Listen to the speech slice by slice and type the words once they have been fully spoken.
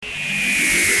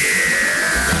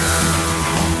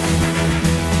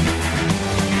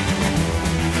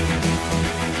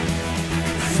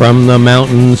From the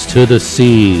mountains to the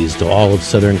seas, to all of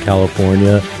Southern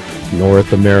California,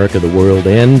 North America, the world,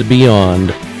 and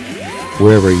beyond,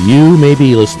 wherever you may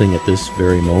be listening at this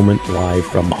very moment, live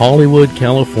from Hollywood,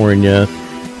 California,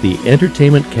 the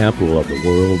entertainment capital of the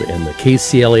world, and the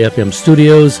KCLA-FM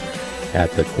studios at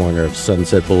the corner of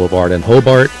Sunset Boulevard and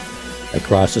Hobart,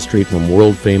 across the street from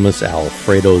world-famous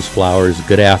Alfredo's Flowers.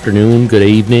 Good afternoon, good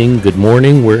evening, good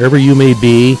morning, wherever you may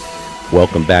be.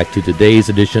 Welcome back to today's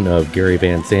edition of Gary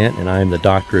Van Sant, and I'm the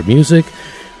Doctor of Music.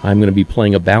 I'm going to be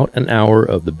playing about an hour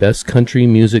of the best country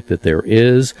music that there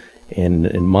is, and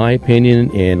in my opinion,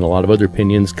 and a lot of other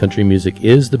opinions, country music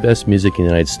is the best music in the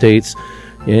United States.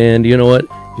 And you know what?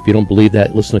 If you don't believe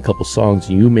that, listen to a couple songs,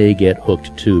 you may get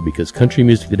hooked too, because country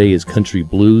music today is country,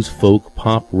 blues, folk,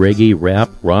 pop, reggae, rap,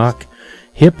 rock,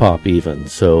 hip-hop even.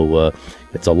 So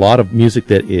it's a lot of music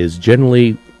that is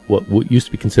generally what used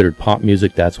to be considered pop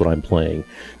music. That's what I'm playing.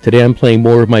 Today I'm playing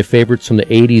more of my favorites from the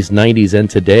 80s, 90s, and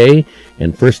today.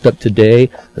 And first up today,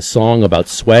 a song about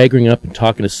swaggering up and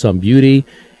talking to some beauty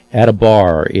at a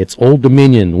bar. It's Old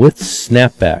Dominion with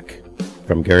Snapback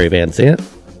from Gary Van Sant,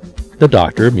 the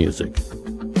Doctor of Music.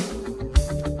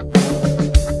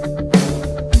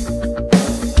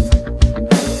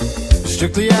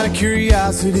 Strictly out of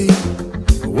curiosity,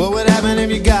 what would happen if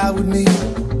you got with me?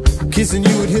 Kissing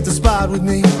you would hit the spot with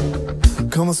me.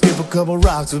 Come and skip a couple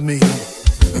rocks with me.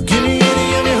 Give me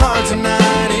any of your heart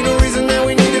tonight. Ain't no reason that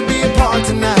we need to be apart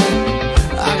tonight.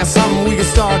 I got something we can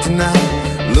start tonight.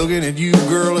 Looking at you,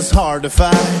 girl, it's hard to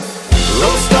fight.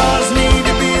 Those stars need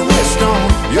to be wished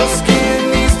on. Your skin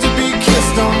needs to be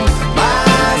kissed on. My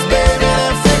eyes, baby,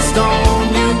 they're fixed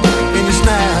on you in your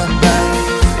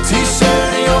snapback. T-shirt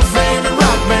and your favorite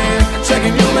rock band.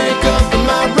 Checking your makeup and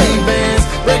my Ray-Bans.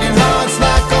 Breaking hearts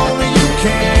like only you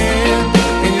can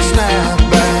in your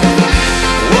snapback.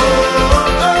 Whoa,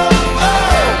 oh, oh,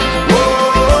 whoa,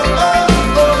 oh, oh,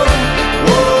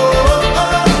 whoa,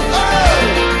 oh,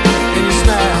 oh, in your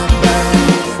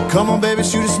snapback. Come on, baby,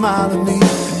 shoot a smile at me.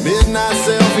 Midnight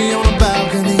selfie on a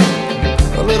balcony.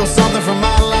 A little something from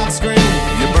my lock screen.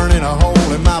 You're burning a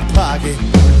hole in my pocket.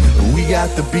 We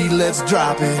got the beat, let's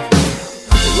drop it.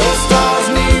 Those stars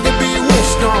need to be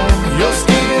wished on. Your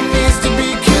skin needs to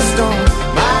be kissed on.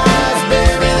 My eyes,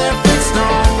 baby, they're fixed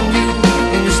on you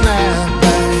in your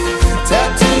snapback.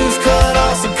 Tattoos cut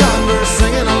off some Converse,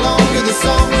 singing along to the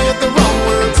song with the wrong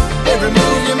words. Every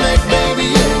move you make, baby,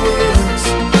 it works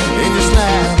in your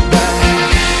snapback.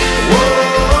 Whoa,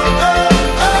 oh,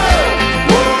 oh,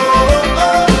 whoa,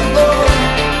 oh, oh,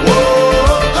 whoa,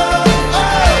 oh,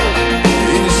 oh,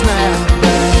 in your snapback.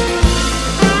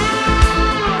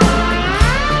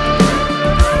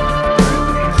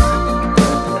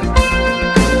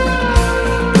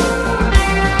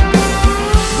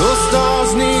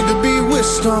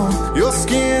 On. Your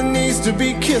skin needs to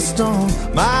be kissed on.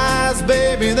 My eyes,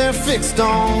 baby, they're fixed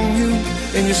on you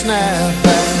in your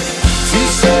snapback.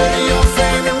 T-shirt and your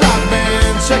favorite rock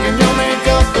band. Checking your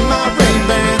makeup and my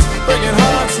Ray-Bans. Breaking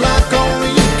hearts like only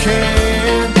you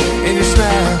can in your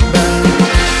snapback.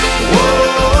 Whoa,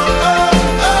 oh,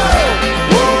 oh,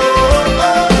 whoa,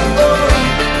 oh, oh,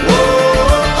 whoa,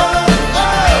 oh,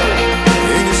 oh,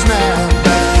 in your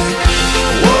snapback.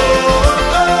 Whoa, oh,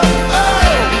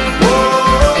 oh,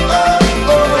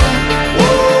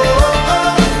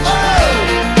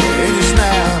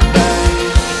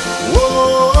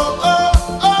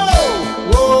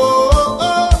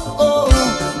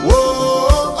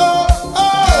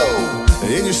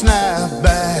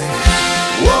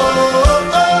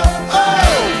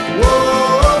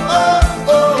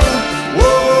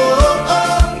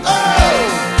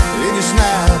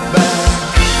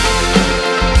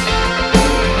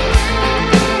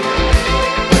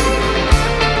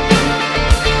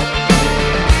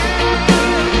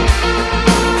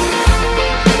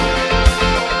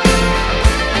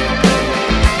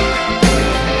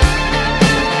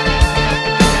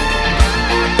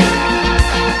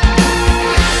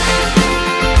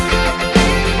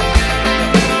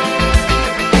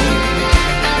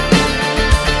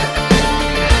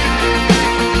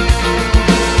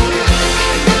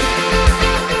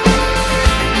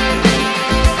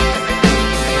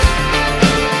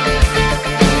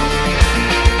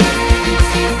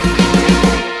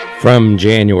 From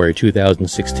January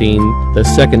 2016, the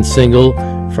second single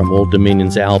from Old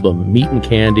Dominion's album Meat and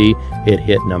Candy, it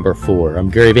hit number 4. I'm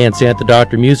Gary Van Sant, the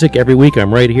Doctor of Music. Every week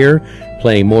I'm right here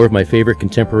playing more of my favorite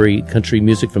contemporary country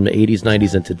music from the 80s,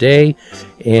 90s, and today.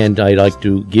 And I'd like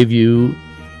to give you,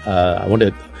 I want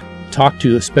to talk to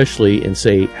you especially and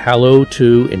say hello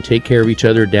to and take care of each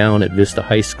other down at Vista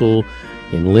High School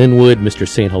In Linwood, Mr.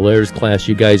 St. Hilaire's class,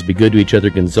 you guys be good to each other.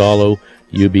 Gonzalo,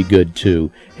 you be good too.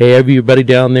 Hey, everybody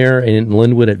down there in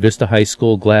Linwood at Vista High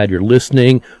School, glad you're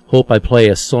listening. Hope I play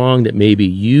a song that maybe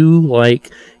you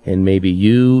like, and maybe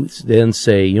you then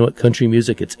say, you know what, country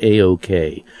music, it's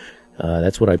A-OK.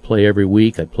 That's what I play every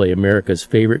week. I play America's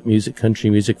favorite music, country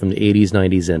music from the 80s,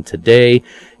 90s, and today.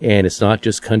 And it's not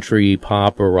just country,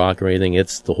 pop, or rock or anything.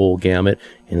 It's the whole gamut.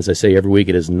 And as I say every week,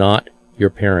 it is not your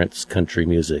parents' country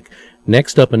music.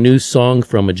 Next up, a new song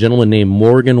from a gentleman named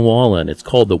Morgan Wallen. It's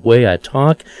called The Way I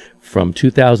Talk from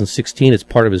 2016. It's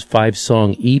part of his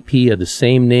 5-song EP of the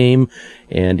same name,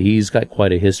 and he's got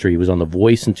quite a history. He was on The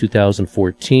Voice in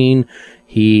 2014.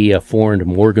 He formed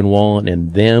Morgan Wallen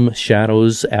and Them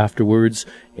Shadows afterwards,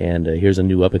 and here's a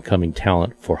new up-and-coming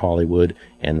talent for Hollywood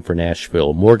and for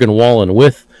Nashville. Morgan Wallen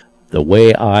with The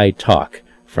Way I Talk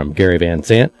from Gary Van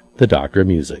Sant, the Doctor of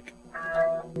Music.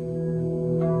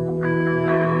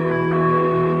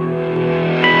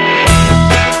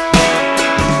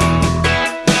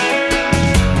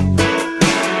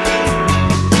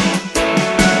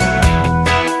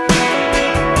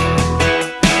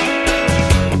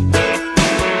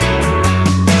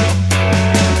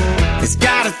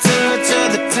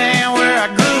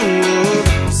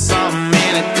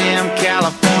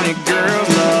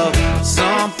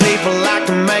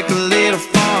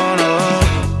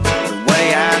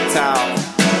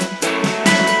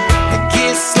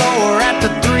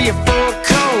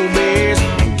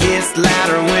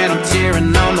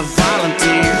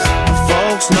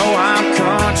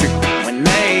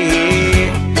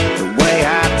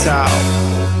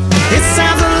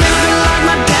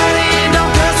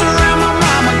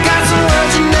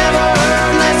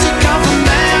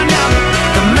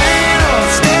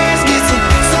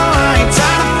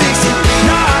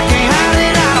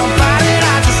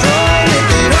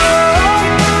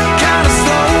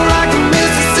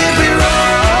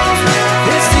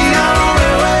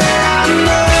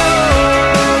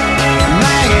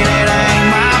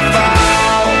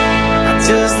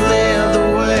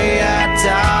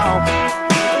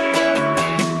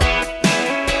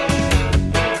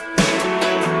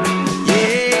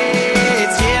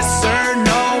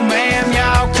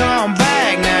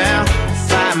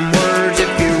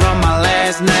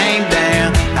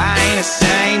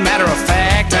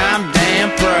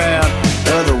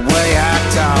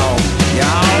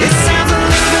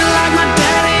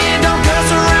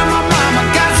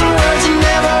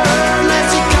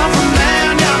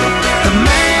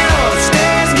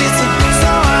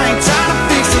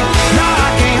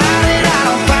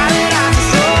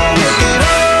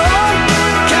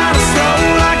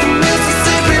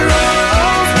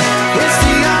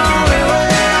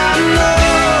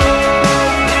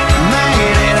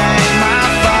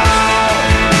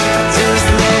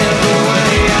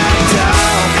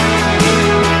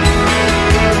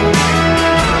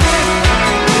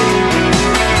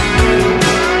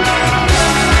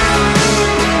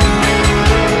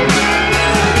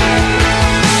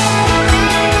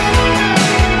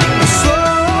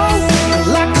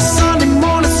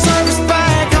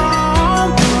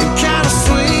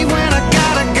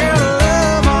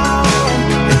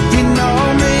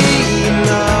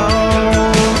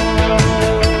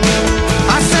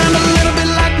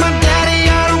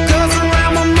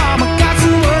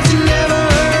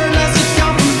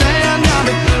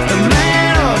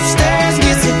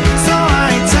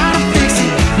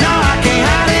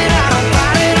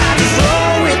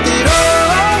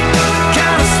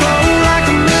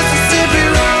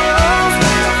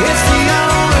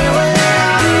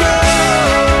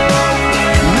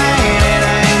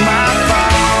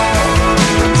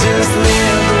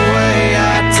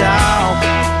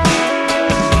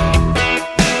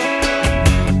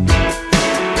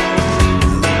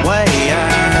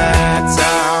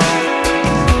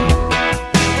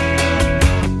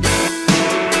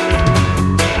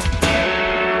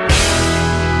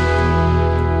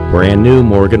 Brand new,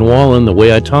 Morgan Wallen, The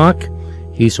Way I Talk.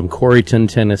 He's from Corryton,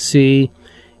 Tennessee,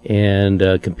 and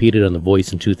competed on The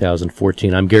Voice in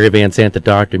 2014. I'm Gary Van Sant, the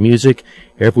Doctor of Music,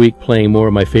 every week playing more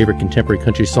of my favorite contemporary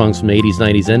country songs from the 80s,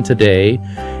 90s, and today.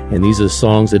 And these are the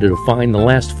songs that define the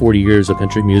last 40 years of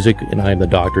country music, and I'm the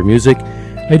Doctor of Music.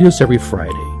 I do this every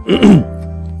Friday.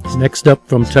 Next up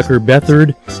from Tucker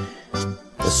Beathard,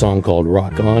 a song called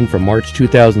Rock On from March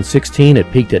 2016.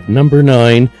 It peaked at number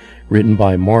 9. Written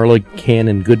by Marla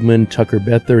Cannon Goodman, Tucker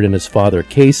Beathard, and his father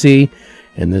Casey.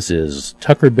 And this is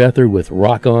Tucker Beathard with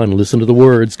Rock On. Listen to the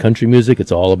words. Country music,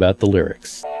 it's all about the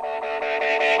lyrics.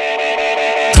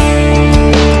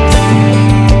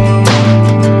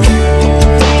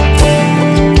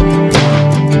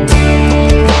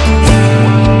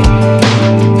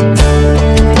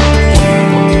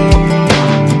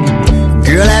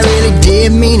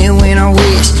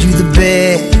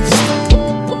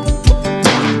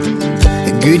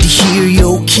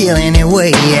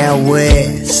 anyway out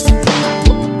west.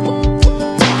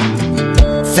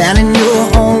 Found in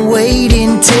your own way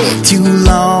didn't take too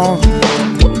long.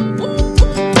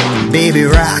 Baby,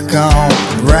 rock on,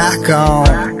 rock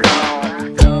on.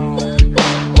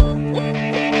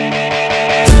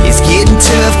 It's getting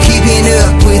tough keeping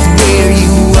up with where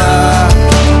you are.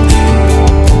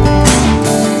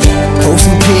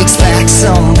 Posting pics like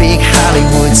some big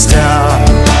Hollywood star.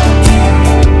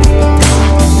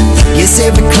 Guess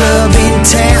every club in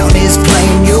town is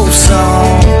playing your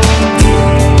song.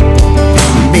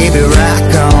 Baby,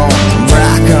 rock on,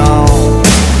 rock on.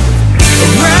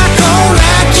 Rock on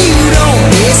like you don't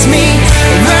miss me.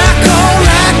 Rock on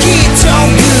like it's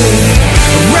all good.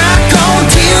 Rock on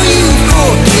till you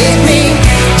forget me,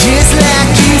 just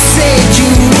like you said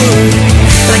you would.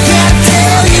 But I gotta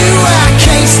tell you I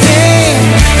can't stand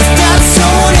the thought of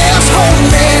someone else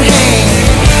holding that hand.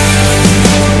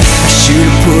 I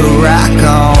should've put a rock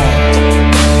on.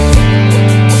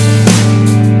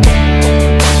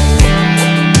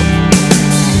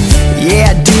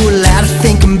 Yeah, I do a lot of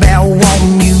thinking about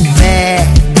wanting you back,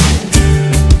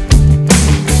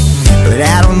 but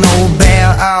I don't know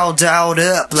about all dolled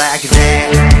up like that.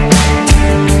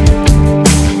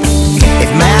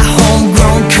 If my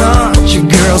homegrown country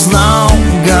girl's long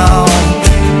gone,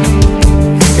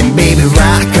 then baby,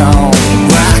 rock on,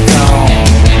 rock on.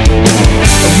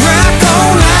 Rock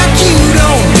on like you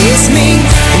don't miss me.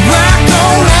 Rock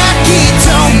on like it's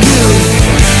all good.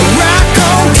 Rock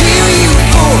on till you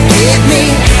forget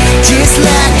me, just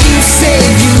like you said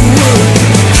you would.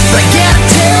 But I gotta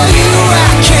tell you I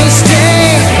can't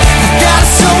stand the thought of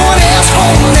someone else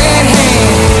holding that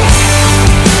hand.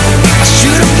 I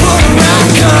should've put a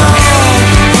rock on.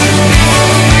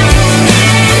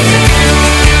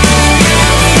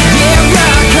 Yeah,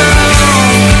 rock on.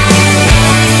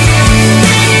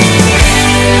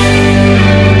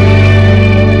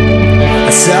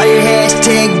 I saw your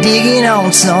hashtag digging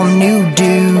on some new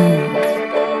dude.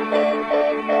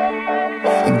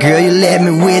 Girl, you left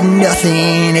me with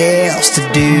nothing else to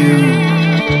do.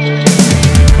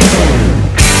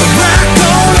 Rock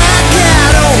on like I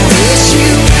don't miss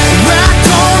you. Rock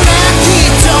on like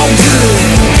it's all good.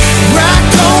 Rock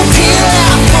on till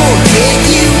I forget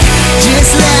you,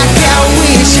 just like I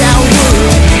wish I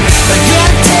would. But I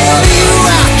gotta tell you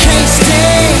I can't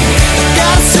stand the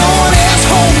thought of someone else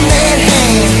holding that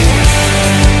hand.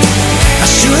 I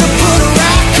should've put a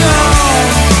rock on.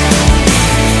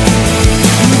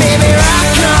 Baby,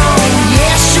 rock on.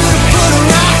 Yeah, should've put a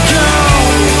rock on.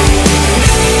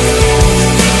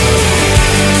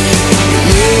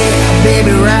 Yeah,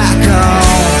 baby, rock on.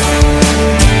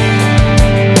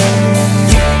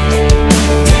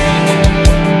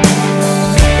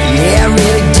 Yeah, I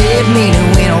really did mean it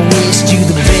when I wished you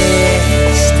the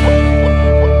best.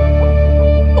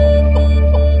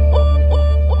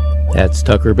 That's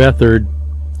Tucker Beathard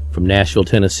from Nashville,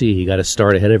 Tennessee. He got to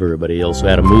start ahead of everybody else who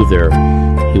had to move there.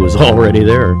 He was already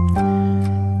there.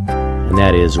 And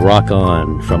that is Rock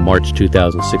On from March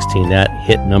 2016. That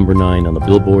hit number 9 on the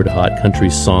Billboard Hot Country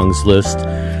Songs list.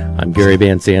 I'm Gary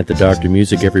Van Sant, the Dr.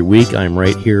 Music. Every week I'm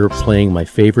right here playing my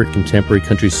favorite contemporary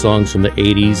country songs from the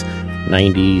 80s,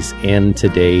 90s, and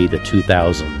today, the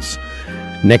 2000s.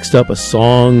 Next up, a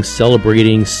song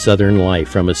celebrating Southern life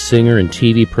from a singer and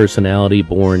TV personality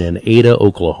born in Ada,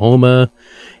 Oklahoma.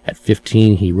 At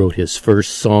 15, he wrote his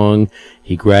first song.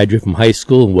 He graduated from high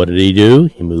school, and what did he do?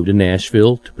 He moved to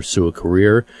Nashville to pursue a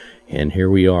career, and here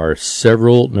we are,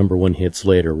 several number 1 hits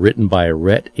later, written by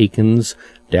Rhett Akins,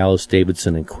 Dallas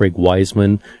Davidson, and Craig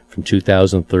Wiseman from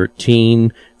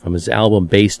 2013, from his album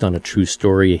Based on a True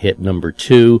Story, hit number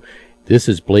 2. This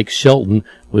is Blake Shelton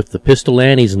with the Pistol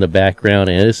Annies in the background,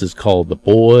 and this is called The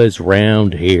Boys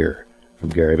Round Here. From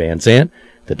Gary Van Sant,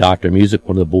 the Dr. Music,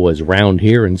 one of the boys round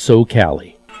here in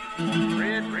SoCali.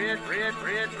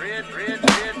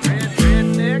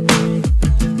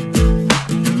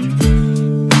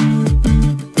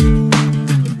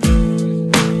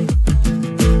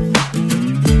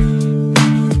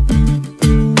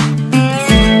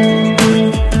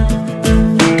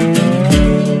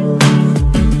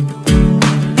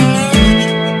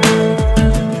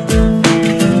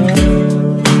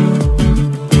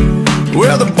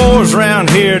 Well, the boys round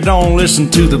here don't listen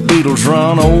to the Beatles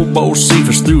run. Old Bo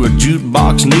Cephas threw a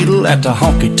jukebox needle at the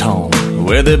honky-tonk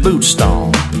where their boots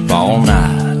stomp all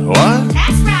night. What?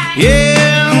 That's right.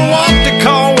 Yeah, and what they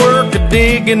call work a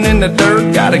digging in the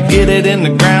dirt. Gotta get it in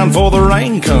the ground before the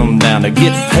rain come down to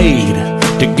get paid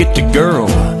to get the girl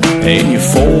in your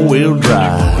four-wheel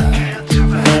drive.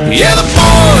 Yeah, the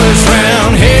boys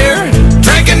round here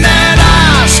drinking that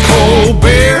ice-cold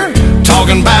beer,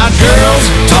 talking about girls,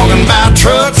 talking about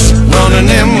trucks,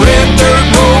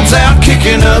 rolls out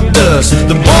kicking up dust.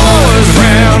 The boys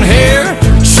round here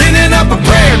sending up a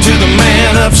prayer to the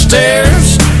man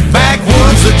upstairs.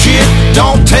 Backwoods legit,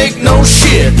 don't take no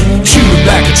shit. Shoot her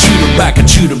back and shoot her back and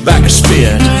shoot her back and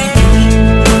spit.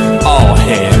 Oh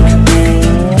heck.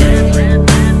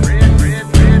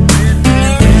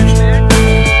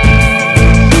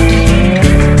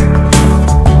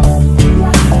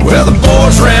 Well, the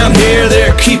boys round here,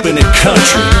 they're keeping it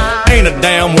country. Ain't a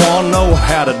damn one know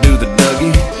how to do the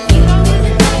Dougie.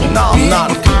 No, I'm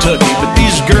not in Kentucky, but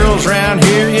these girls round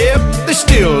here, yep, they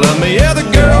still love me. Yeah, the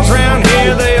girls round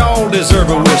here, they all deserve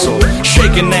a whistle.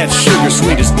 Shaking that sugar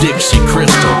sweet as Dixie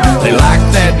Crystal. They like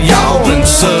that yawling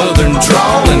southern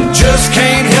drawl and just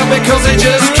can't help it cause they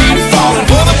just keep falling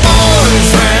for the boys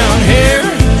round here,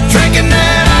 drinking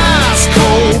that ice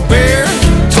cold beer.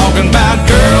 Talking about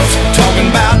girls, talking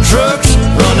about trucks,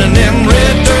 running them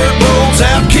red dirt roads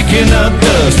out, kicking up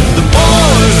dust. The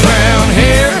boys round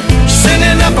here,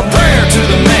 sending up a prayer to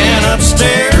the man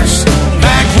upstairs.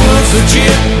 Backwoods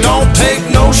legit, don't take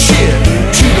no shit.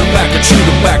 Shoot her back and shoot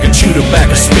her back and shoot her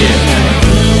back and spit.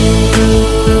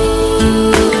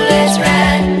 Let's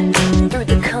ride through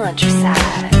the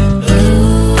countryside.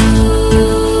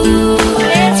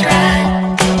 Let's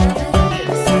ride.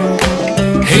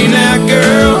 Hey now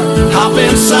girl, hop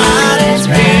inside.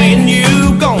 Me and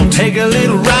you gon' take a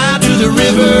little ride to the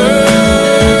river.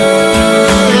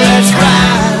 Let's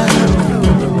ride.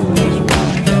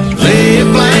 Lay a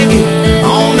blanket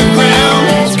on the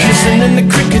ground. Kissing in the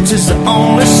crickets is the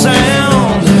only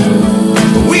sound.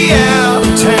 We out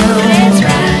of town.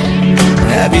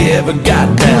 Have you ever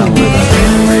got down with her?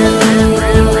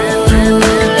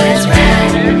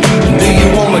 Do you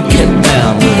wanna get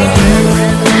down with her?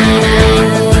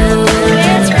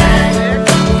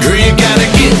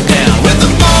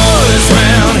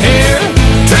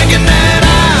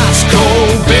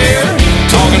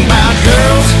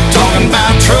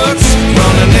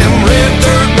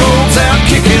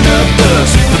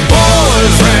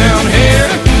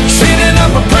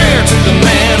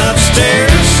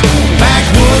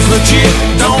 Legit,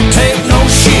 don't take no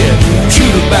shit. Shoot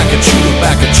her back and shoot her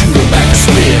back and shoot her back and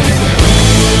spit.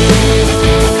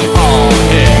 Oh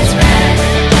yeah.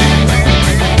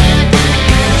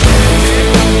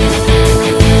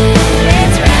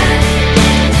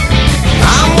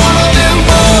 I'm one of them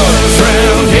boys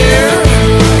round here.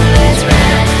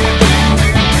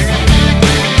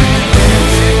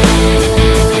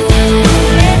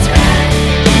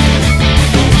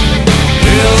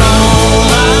 Well, all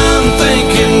I'm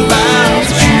thinking about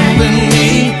you and me,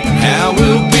 how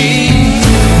we'll be.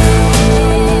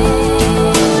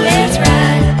 Let's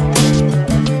ride.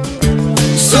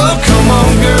 So come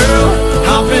on girl,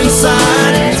 hop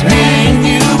inside. Me and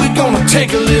you, we're gonna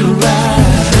take a little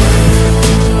ride.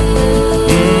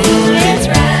 Let's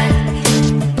ride.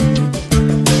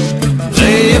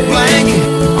 Lay a blanket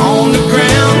on the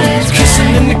ground.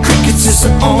 Kissing in the crickets is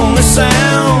the only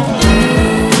sound.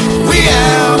 We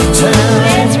out of town.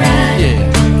 Let's ride. Yeah.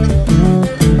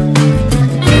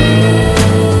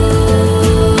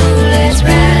 Let's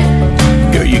ride.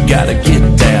 Girl, you gotta get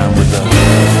down with her.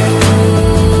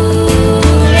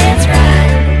 Let's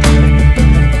ride.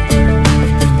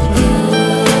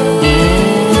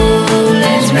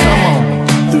 Let's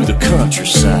ride. Through the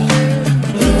countryside.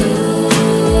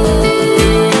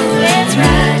 Let's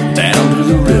ride. Down to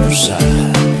the riverside.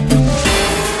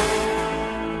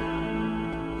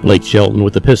 Blake Shelton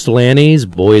with the Pistol Annies,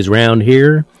 Boys Round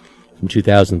Here, from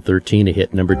 2013, a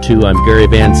hit number 2. I'm Gary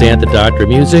Van Zandt, the Doctor of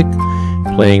Music,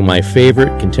 playing my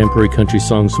favorite contemporary country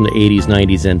songs from the 80s,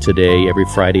 90s, and today every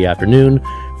Friday afternoon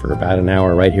for about an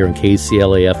hour right here on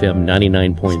KCLA FM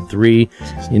 99.3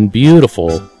 in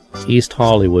beautiful East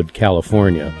Hollywood,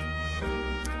 California.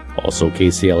 Also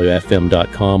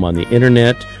KCLAFM.com on the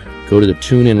internet. Go to the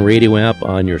TuneIn Radio app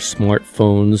on your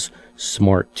smartphones,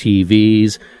 smart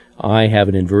TVs. I have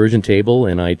an inversion table,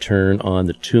 and I turn on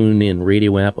the TuneIn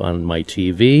Radio app on my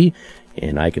TV,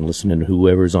 and I can listen to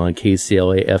whoever's on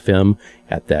KCLA FM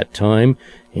at that time.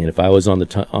 And if I was on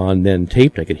then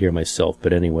taped, I could hear myself.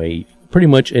 But anyway, pretty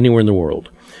much anywhere in the world.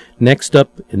 Next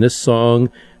up in this song,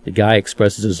 the guy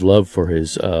expresses his love for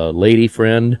his lady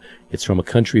friend. It's from a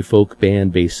country folk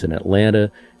band based in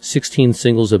Atlanta. 16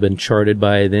 singles have been charted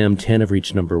by them, 10 have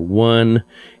reached number 1,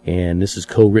 and this is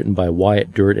co-written by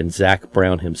Wyatt Dirt and Zac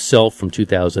Brown himself from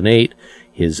 2008.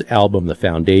 His album, The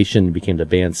Foundation, became the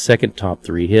band's second top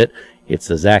 3 hit. It's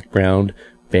the Zac Brown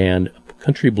Band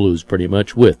country blues, pretty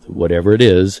much, with Whatever It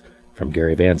Is, from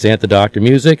Gary Van Zandt, the Doctor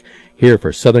Music, here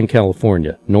for Southern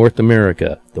California, North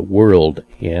America, the world,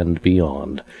 and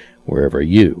beyond, wherever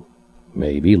you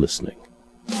may be listening.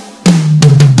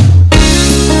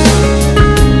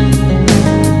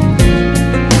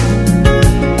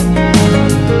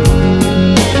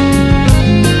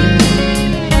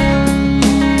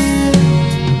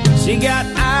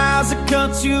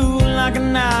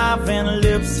 her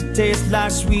lips that taste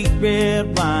like sweet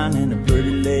red wine, and her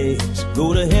pretty legs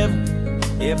go to heaven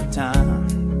every time.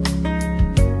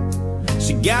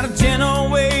 She got a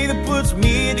gentle way that puts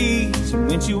me at ease, and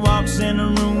when she walks in the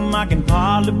room I can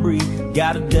hardly breathe.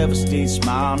 Got a devastated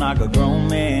smile, knock a grown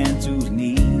man to his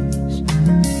knees.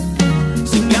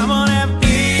 She got one of them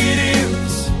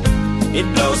idiots, it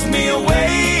blows me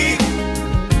away.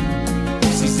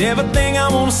 She's everything I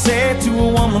wanna say to a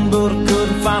woman, but I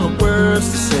couldn't find the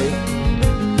words to say.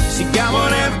 She got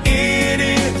one of them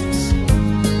idiots,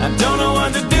 I don't know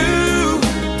what to do.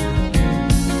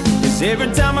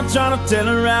 Every time I try to tell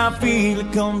her how I feel,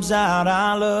 it comes out,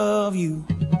 I love you.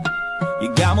 You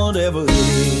got whatever it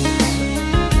is.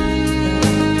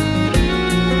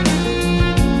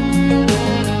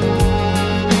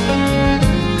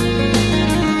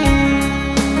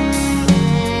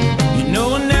 You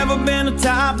know I've never been the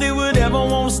type that would ever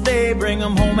want to stay, bring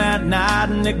them home at night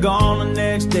and they're gone the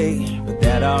next day. But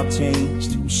that all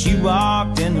changed when she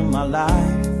walked into my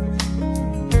life.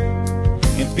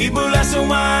 And people ask her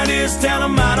why it is, tell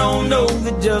them I don't know,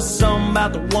 that just something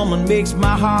about the woman makes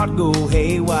my heart go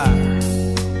haywire.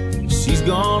 She's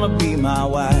gonna be my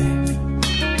wife.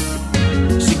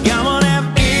 She got one of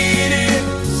them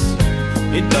idiots,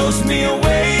 it blows me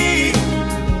away.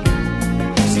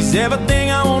 She's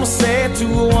everything I wanna say to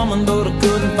a woman, but I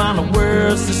couldn't find the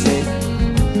words to say.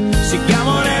 She got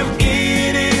one of them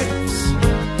idiots,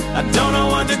 I don't know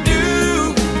what to do.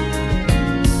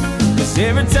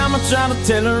 Every time I try to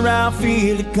tell her how I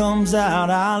feel, it comes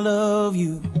out, I love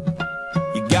you.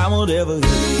 You got whatever it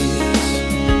is.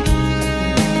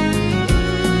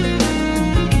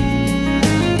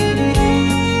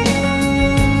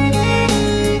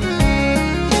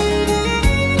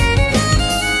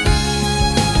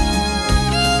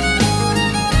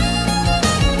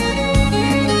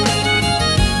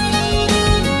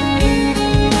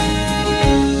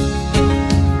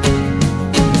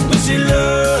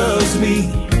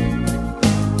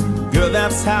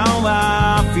 That's how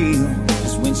I feel,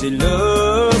 is when she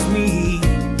loves me,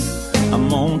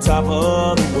 I'm on top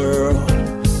of the world.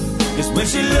 It's when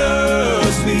she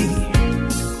loves me,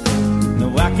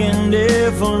 no, I can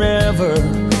live forever.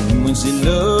 And when she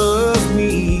loves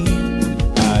me,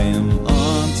 I am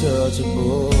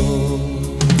untouchable.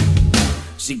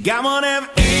 She got one of them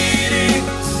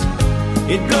idiots,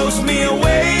 it blows me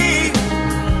away.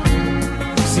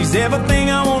 She's everything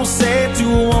I wanna say to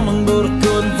a woman, but I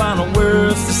couldn't find the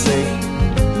words to say.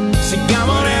 She got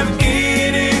one of them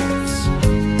idiots,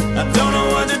 I don't know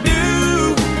what to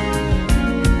do.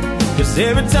 Cause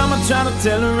every time I try to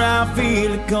tell her how I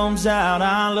feel, it comes out,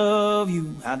 I love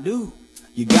you, I do.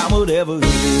 You got whatever it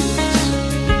is.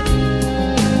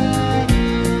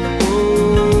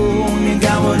 Oh, you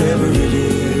got whatever it is.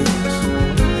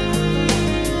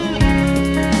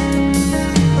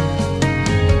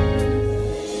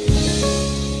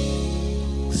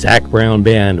 Zac Brown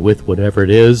Band with Whatever It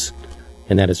Is,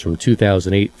 and that is from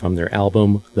 2008 from their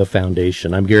album The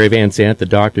Foundation. I'm Gary Van Sant, the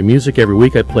Doctor of Music. Every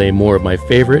week I play more of my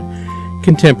favorite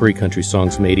contemporary country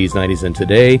songs from the 80s, 90s, and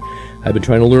today. I've been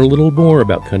trying to learn a little more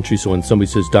about country, so when somebody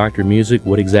says Doctor of Music,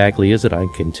 what exactly is it? I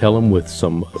can tell them with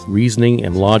some reasoning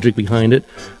and logic behind it,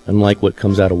 unlike what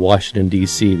comes out of Washington,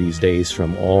 D.C. these days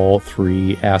from all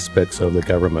three aspects of the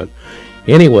government.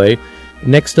 Anyway,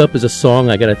 next up is a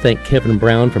song. I got to thank Kevin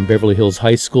Brown from Beverly Hills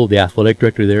High School, the athletic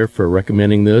director there, for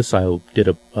recommending this. I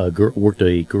did worked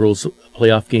a girls'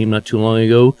 playoff game not too long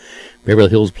ago. Beverly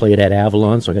Hills played at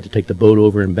Avalon, so I got to take the boat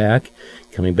over and back.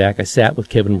 Coming back, I sat with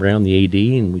Kevin Brown, the AD,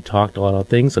 and we talked a lot of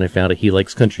things, and I found out he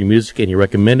likes country music, and he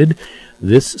recommended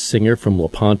this singer from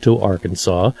Lepanto,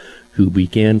 Arkansas, who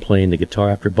began playing the guitar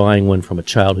after buying one from a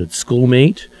childhood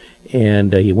schoolmate.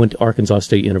 And he went to Arkansas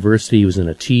State University. He was in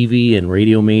a TV and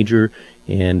radio major.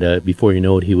 And before you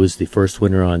know it, he was the first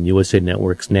winner on USA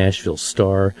Network's Nashville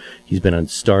Star. He's been on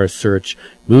Star Search.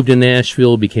 Moved to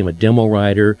Nashville, became a demo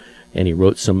writer, and he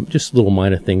wrote some just little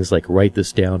minor things like Write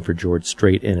This Down for George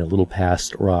Strait and a Little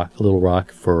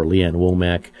Rock for Leanne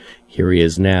Womack. Here he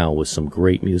is now with some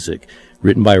great music.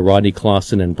 Written by Rodney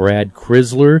Clausen and Brad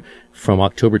Crisler from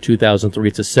October 2003.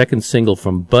 It's a second single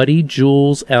from Buddy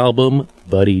Jewell's album,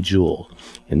 Buddy Jewell.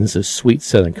 And this is Sweet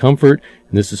Southern Comfort.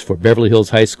 And this is for Beverly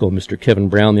Hills High School. Mr. Kevin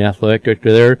Brown, the athletic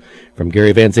director there, from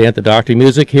Gary Van Sant, the Doctor of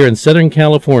Music, here in Southern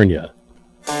California.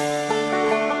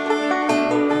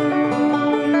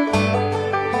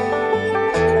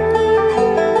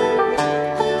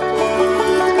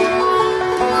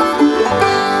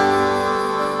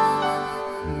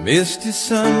 Misty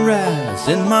sunrise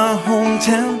in my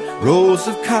hometown, rows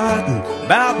of cotton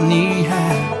about knee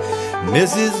high.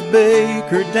 Mrs.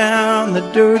 Baker down the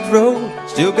dirt road,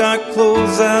 still got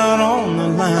clothes out on the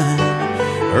line.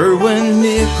 Irwin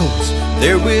Nichols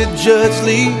there with Judge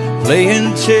Lee,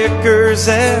 playing checkers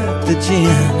at the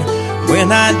gin.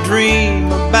 When I dream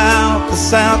about the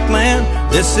Southland,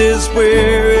 this is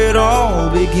where it all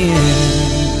begins.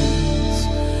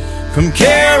 From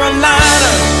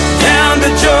Carolina down to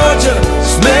Georgia,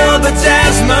 smell the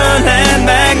jasmine and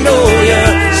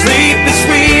magnolia. Sleepy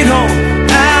Sweet Home,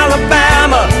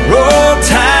 Alabama, roll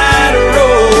tide,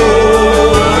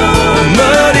 roll.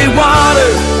 Muddy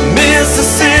Water,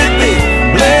 Mississippi,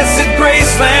 blessed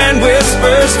Graceland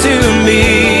whispers to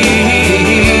me.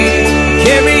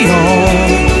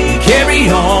 Carry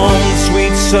on,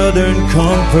 sweet Southern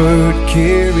comfort,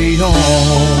 carry on.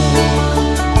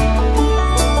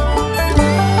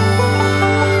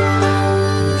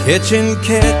 Catching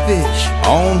catfish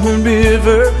on the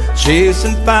river,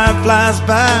 chasing fireflies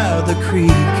by the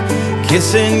creek,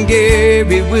 kissing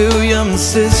Gary Williams'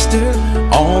 sister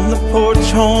on the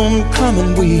porch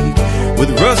homecoming week, with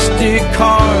rustic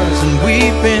cars and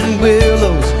weeping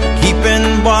willows,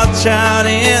 keeping watch out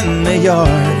in the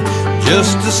yard.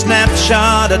 Just a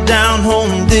snapshot of down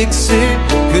home Dixie,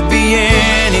 could be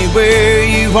anywhere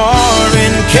you are,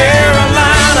 in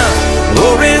Carolina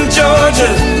or in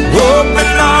Georgia.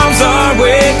 Open arms are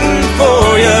waiting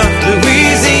for you.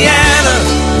 Louisiana,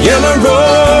 Yellow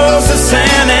Rose,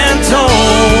 San Antone,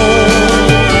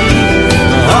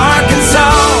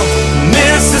 Arkansas,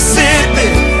 Mississippi,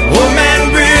 Old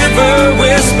Man River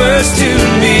whispers to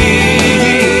me.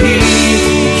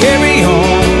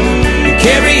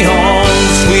 Carry on,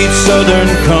 sweet Southern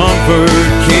comfort,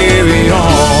 carry on.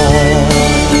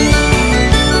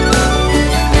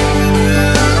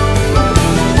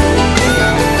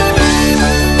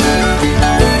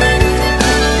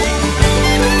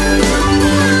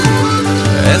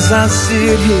 As I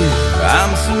sit here,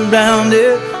 I'm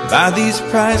surrounded by these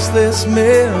priceless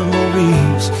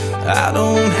memories. I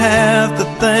don't have to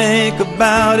think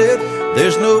about it,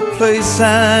 there's no place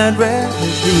I'd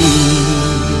rather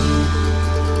be.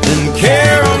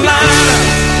 Carolina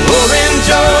or in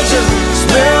Georgia,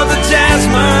 smell the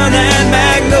jasmine and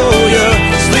magnolia.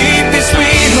 Sleepy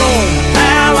Sweet Home,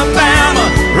 Alabama,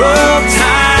 roll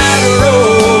tide,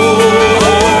 roll.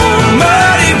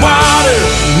 Muddy Water,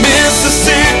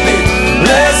 Mississippi,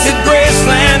 blessed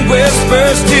Graceland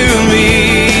whispers to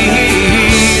me.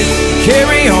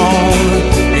 Carry on,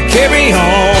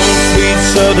 sweet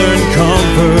Southern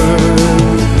comfort.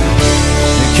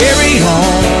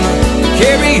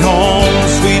 Carry on,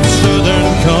 sweet Southern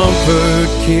comfort,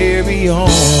 carry on.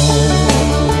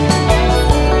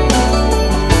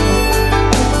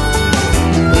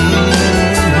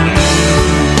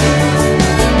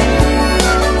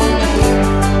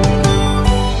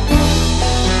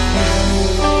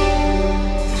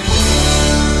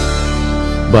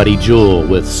 Buddy Jewell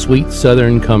with Sweet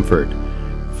Southern Comfort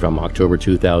from October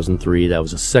 2003. That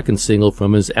was a second single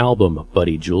from his album,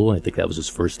 Buddy Jewell. I think that was his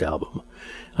first album.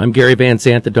 I'm Gary Van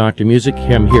Sant, the Dr. Music.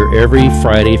 I'm here every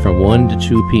Friday from 1 to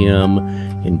 2 p.m.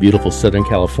 in beautiful Southern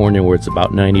California, where it's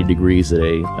about 90 degrees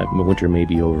today. Winter may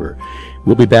be over.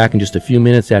 We'll be back in just a few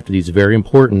minutes after these very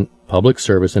important public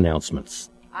service announcements.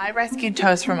 I rescued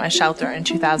Toast from a shelter in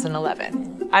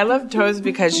 2011. I love Toast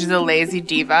because she's a lazy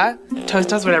diva. Toast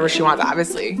does whatever she wants,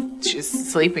 obviously.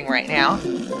 She's sleeping right now.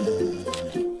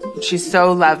 She's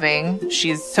so loving.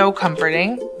 She's so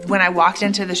comforting. When I walked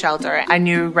into the shelter, I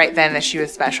knew right then that she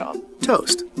was special.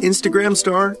 Toast, Instagram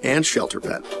star and shelter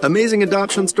pet. Amazing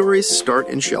adoption stories start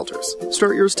in shelters.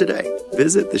 Start yours today.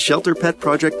 Visit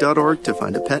theshelterpetproject.org to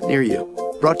find a pet near you.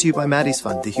 Brought to you by Maddie's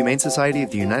Fund, the Humane Society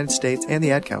of the United States, and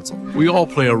the Ad Council. We all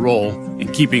play a role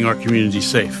in keeping our community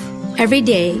safe. Every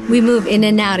day, we move in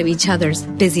and out of each other's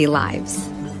busy lives.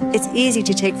 It's easy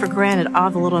to take for granted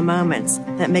all the little moments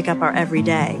that make up our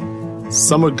everyday.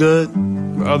 Some are good,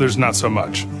 others not so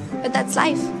much. But that's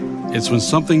life. It's when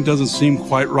something doesn't seem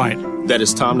quite right that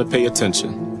it's time to pay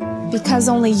attention. Because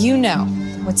only you know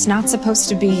what's not supposed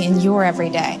to be in your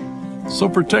everyday. So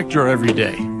protect your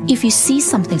everyday. If you see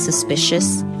something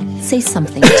suspicious, say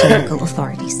something to local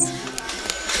authorities.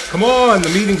 Come on, the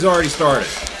meeting's already started.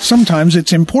 Sometimes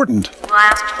it's important.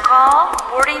 Last call,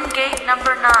 boarding gate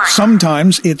number 9.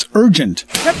 Sometimes it's urgent.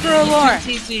 Trip alarm.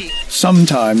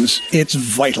 Sometimes it's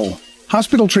vital.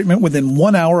 Hospital treatment within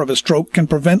 1 hour of a stroke can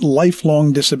prevent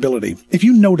lifelong disability. If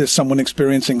you notice someone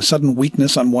experiencing sudden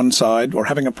weakness on one side or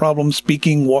having a problem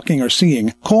speaking, walking, or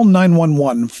seeing, call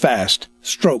 911 fast.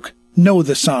 Stroke. Know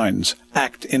the signs.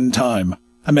 Act in time.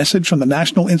 A message from the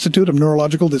National Institute of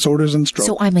Neurological Disorders and Stroke.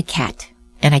 So I'm a cat,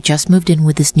 and I just moved in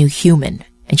with this new human,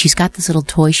 and she's got this little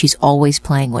toy she's always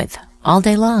playing with, all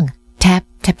day long. Tap,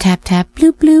 tap, tap, tap,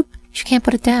 bloop, bloop. She can't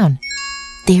put it down.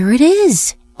 There it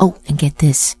is. Oh, and get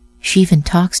this. She even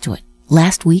talks to it.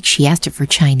 Last week she asked it for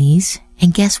Chinese,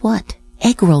 and guess what?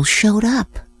 Egg rolls showed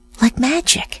up. Like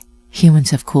magic. Humans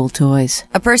have cool toys.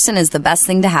 A person is the best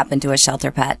thing to happen to a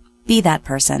shelter pet. Be that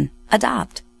person.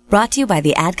 Adopt. Brought to you by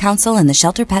the Ad Council and the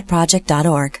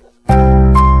ShelterPetProject.org.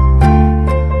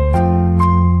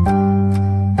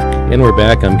 And we're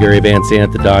back. I'm Gary Van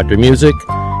Sant, the Doctor Music.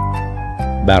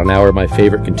 About an hour of my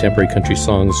favorite contemporary country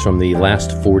songs from the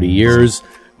last 40 years.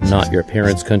 Not your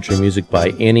parents' country music by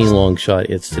any long shot.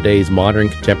 It's today's modern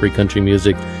contemporary country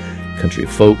music. Country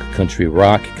folk, country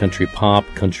rock, country pop,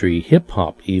 country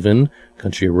hip-hop even,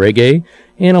 country reggae.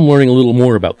 And I'm learning a little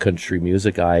more about country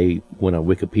music. I went on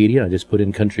Wikipedia. I just put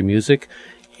in country music,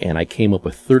 and I came up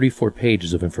with 34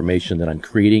 pages of information that I'm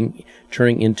creating,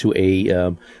 turning into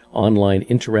a online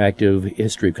interactive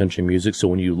history of country music. So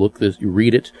when you look this, you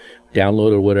read it,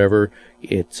 download it or whatever,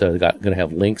 it's going to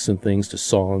have links and things to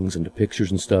songs and to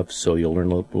pictures and stuff. So you'll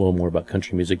learn a little more about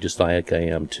country music, just like I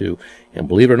am too. And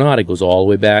believe it or not, it goes all the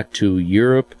way back to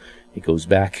Europe. It goes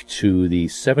back to the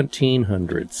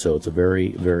 1700s. So it's a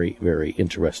very, very, very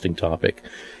interesting topic.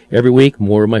 Every week,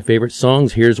 more of my favorite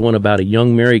songs. Here's one about a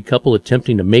young married couple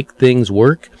attempting to make things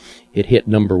work. It hit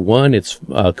number 1. It's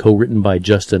co-written by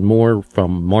Justin Moore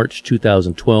from March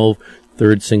 2012,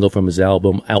 third single from his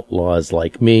album Outlaws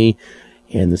Like Me.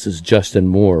 And this is Justin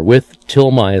Moore with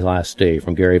Till My Last Day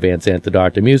from Gary Van Sant, the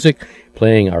Doctor Music,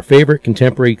 playing our favorite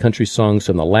contemporary country songs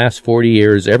from the last 40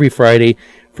 years every Friday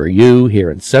for you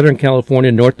here in Southern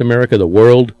California, North America, the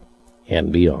world,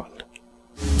 and beyond.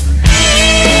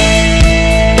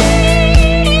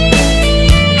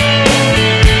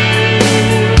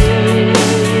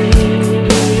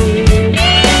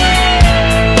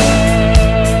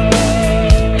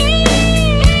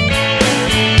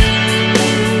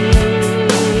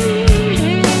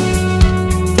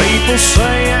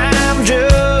 Say I'm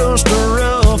just a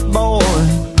rough boy,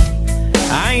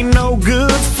 I ain't no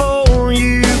good for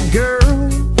you, girl.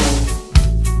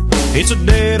 It's a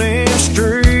dead-end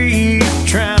street,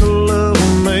 trying to love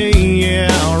me, yeah,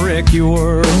 I'll wreck your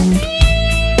world.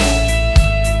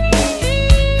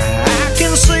 I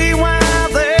can see why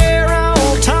they're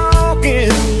all talking,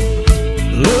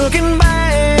 looking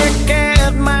back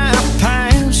at my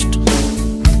past.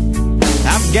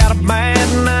 I've got a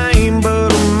bad name, but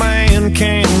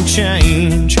can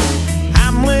change.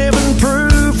 I'm living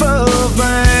proof of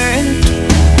that.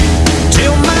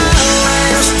 Till my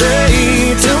last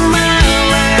day, till my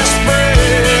last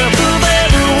breath, of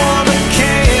everyone that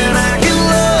can, I can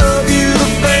love you the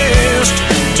best.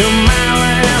 Till my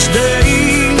last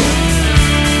day,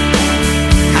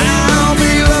 I'll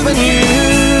be loving you.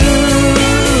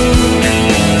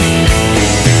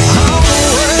 All the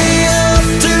way up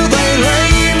till they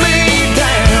lay me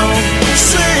down,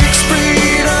 6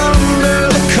 feet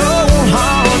under the cold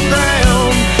hard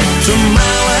ground. To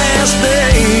my last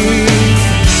day,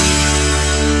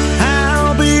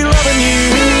 I'll be loving you.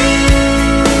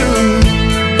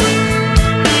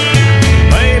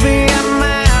 Baby, I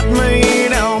might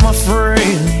meet all my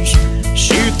friends,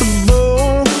 shoot the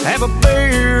bull, have a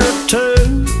beer or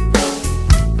two,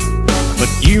 but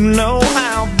you know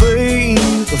I'll be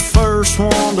the first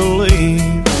one to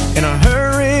leave in a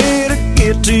hurry to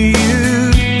get to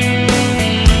you.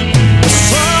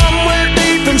 Somewhere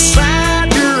deep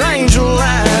inside your angel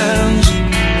eyes,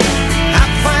 I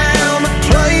found a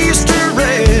place to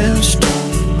rest.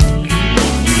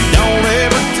 Don't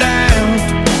ever doubt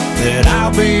that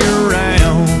I'll be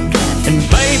around. And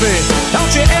baby,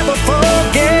 don't you ever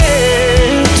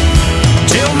forget.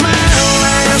 Till my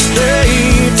last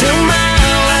day, till my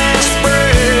last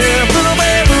breath, of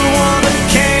everyone that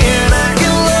can, I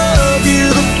can love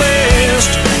you the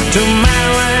best. Till my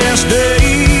last day,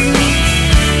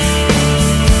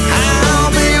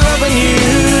 I'll be loving you.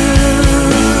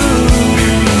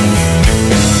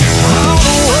 All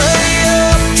the way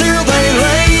up till they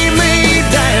lay me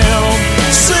down,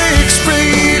 6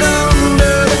 feet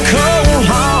under the cold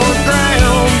hard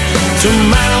ground. Till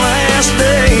my last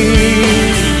day,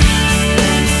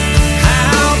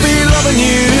 I'll be loving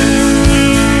you,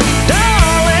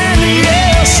 darling,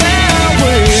 yes I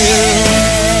will.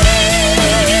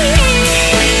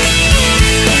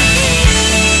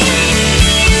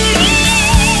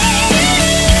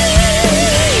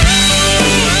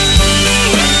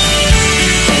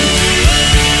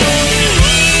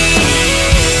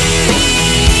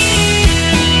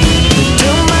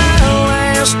 Till my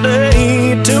last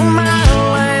day, till my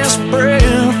last breath,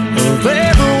 of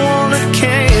everyone that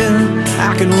can,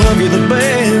 I can love you the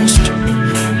best.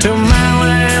 Till my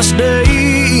last day,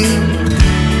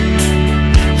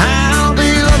 I'll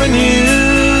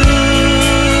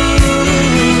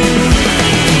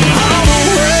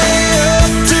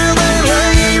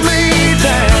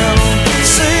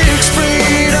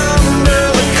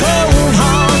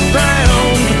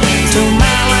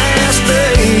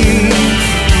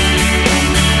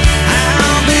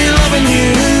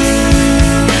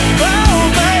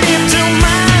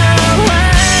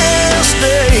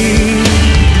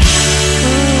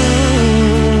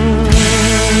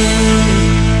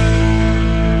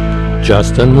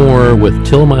Justin Moore with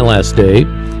Till My Last Day,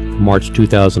 March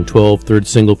 2012, third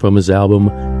single from his album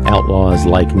Outlaws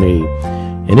Like Me.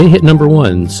 And it hit number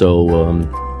 1, so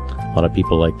a lot of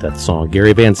people like that song.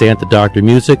 Gary Van Zandt, the Dr.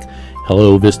 Music.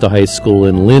 Hello, Vista High School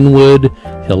in Linwood.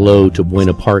 Hello to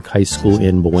Buena Park High School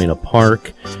in Buena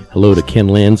Park. Hello to Ken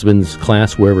Landsman's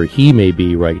class, wherever he may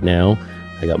be right now.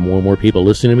 I got more and more people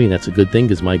listening to me, and that's a good thing,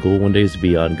 because my goal one day is to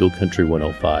be on Go Country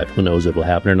 105. Who knows if it'll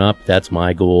happen or not, but that's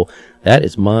my goal. That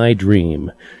is my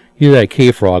dream. Hear that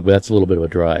K-Frog, but that's a little bit of a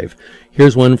drive.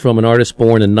 Here's one from an artist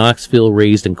born in Knoxville,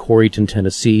 raised in Coreyton,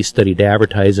 Tennessee, studied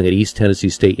advertising at East Tennessee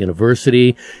State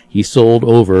University. He sold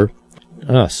over,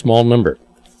 small number,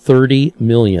 30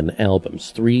 million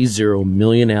albums, 30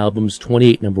 million albums,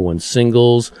 28 number 1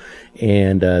 singles,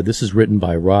 and this is written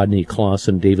by Rodney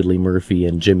Clausen, David Lee Murphy,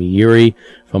 and Jimmy Urey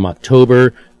from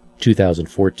October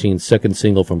 2014. Second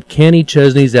single from Kenny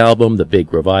Chesney's album, The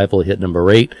Big Revival, hit number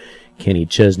 8. Kenny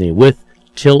Chesney with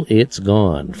Till It's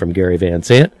Gone from Gary Van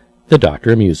Zandt, the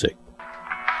Doctor of Music.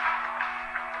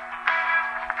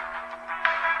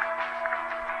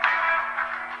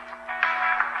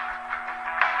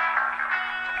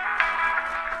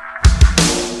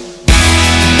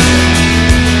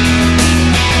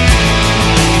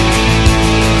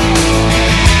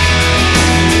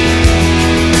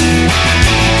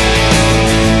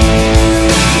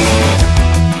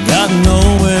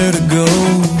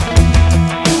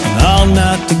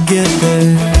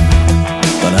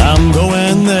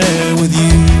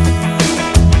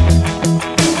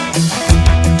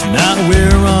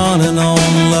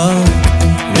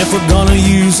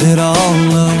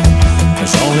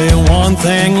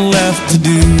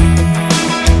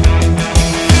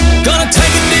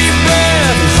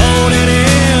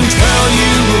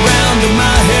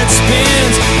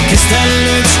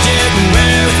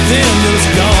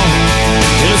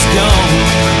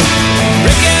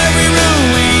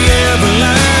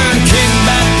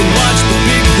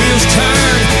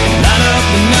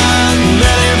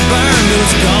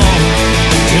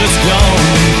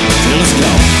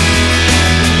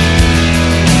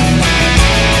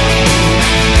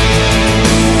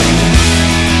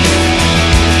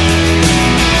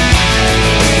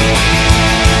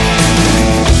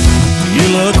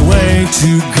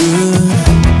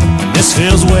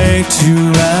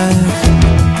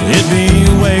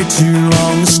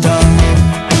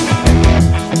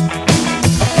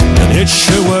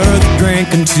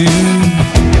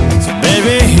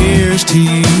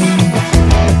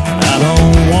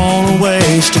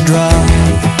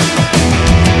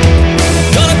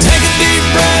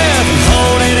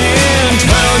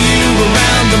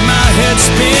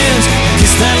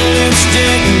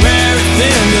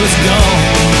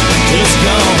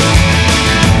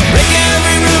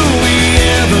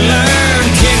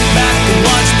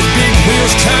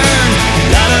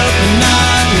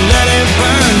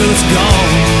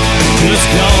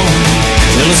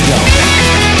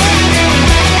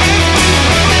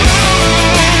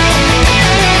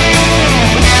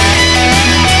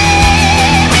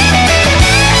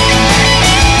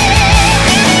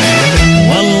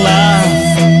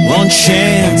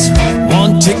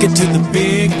 To the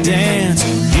big dance,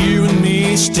 you and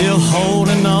me still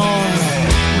holding on,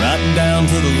 right down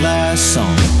to the last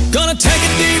song. Gonna take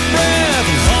a deep breath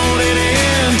and hold it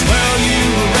in, twirl you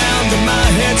around till my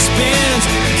head spins,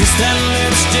 kiss that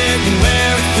lipstick and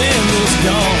wear it thin till it's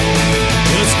gone,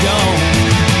 till it's gone.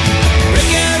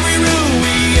 Break every rule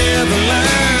we ever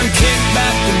learned, kick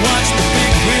back and watch the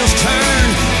big wheels turn,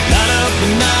 light up the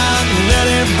night and let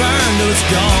it burn till it's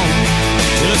gone,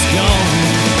 till it's gone,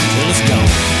 till it's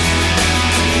gone.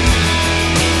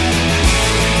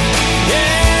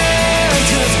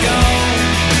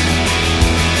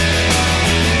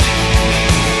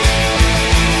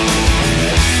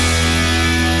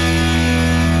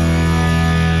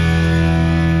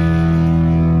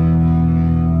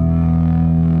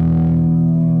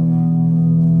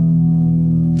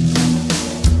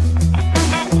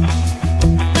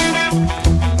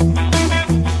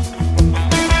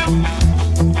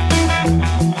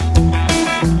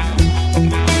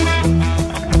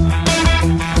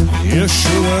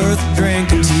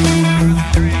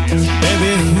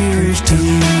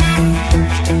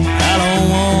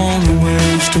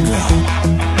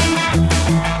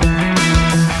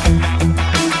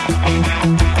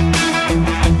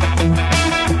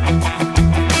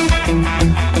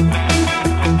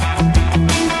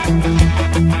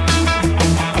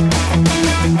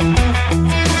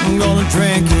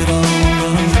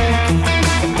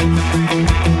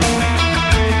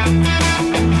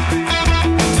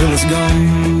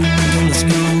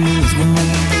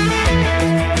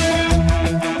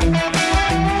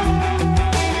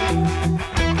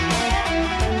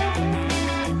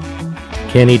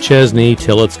 Kenny Chesney,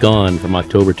 Till It's Gone, from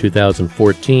October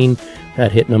 2014.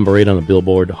 That hit number 8 on the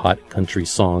Billboard Hot Country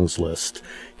Songs list.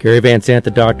 Gary Van Sant,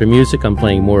 the Dr. Music. I'm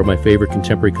playing more of my favorite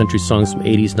contemporary country songs from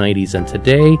 80s, 90s, and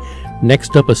today.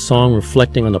 Next up, a song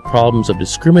reflecting on the problems of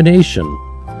discrimination.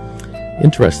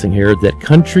 Interesting here that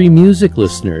country music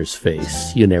listeners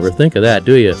face. You never think of that,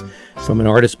 do you? From an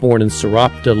artist born in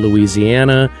Sarepta,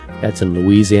 Louisiana. That's in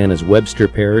Louisiana's Webster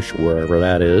Parish, wherever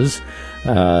that is.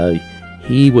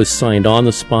 He was signed on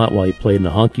the spot while he played in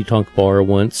a honky-tonk bar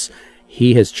once.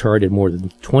 He has charted more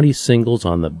than 20 singles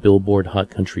on the Billboard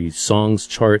Hot Country Songs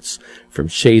charts, from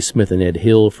Shea Smith and Ed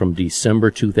Hill from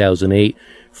December 2008.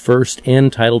 First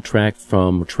and title track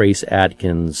from Trace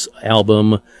Adkins'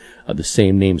 album of the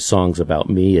same name, Songs About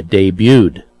Me. It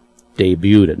debuted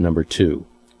at number 2.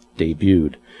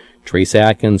 Debuted. Trace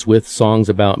Adkins with Songs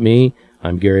About Me.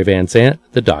 I'm Gary Van Sant,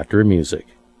 the Doctor of Music.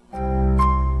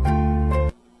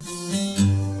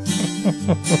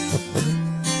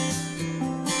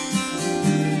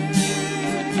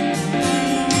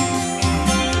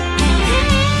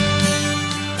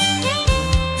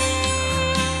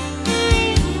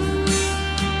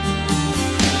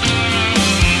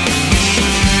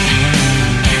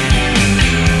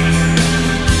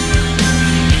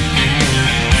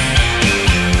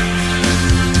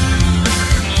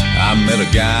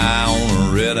 Guy on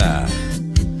a red eye,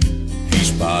 he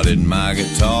spotted my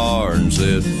guitar and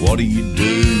said, "What do you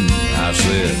do?" I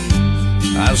said,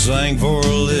 "I sing for a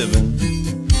living,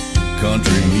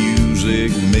 country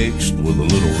music mixed with a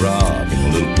little rock and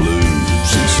a little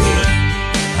blues." He said,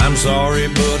 "I'm sorry,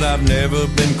 but I've never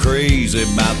been crazy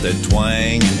about that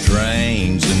twang and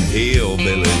trains and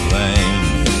hillbilly thing.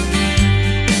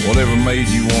 Whatever made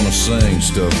you want to sing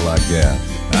stuff like that?"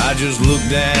 I just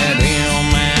looked at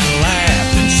him and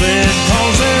laughed and said,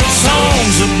 "'Cause there's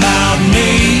songs about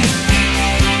me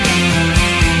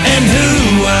and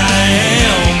who I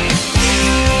am,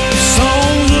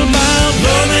 songs about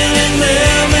loving and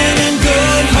living and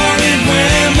good-hearted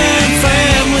women,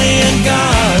 family and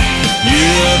God.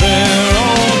 Yeah, they're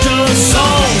all just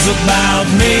songs about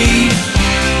me,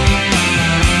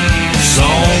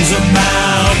 songs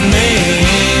about me."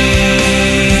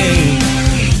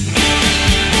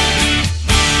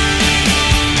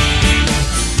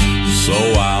 So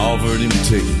I offered him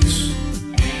tickets.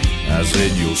 I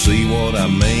said, "You'll see what I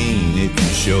mean if you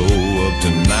show up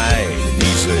tonight."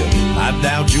 He said, "I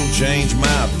doubt you'll change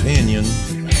my opinion.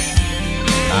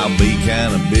 I'll be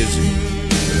kind of busy,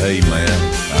 but hey man,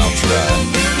 I'll try."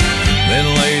 Then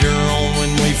later on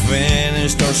when we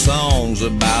finished our songs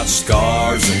about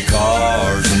scars and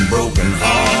cars and broken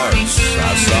hearts,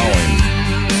 I saw him.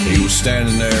 He was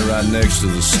standing there right next to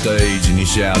the stage and he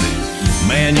shouted,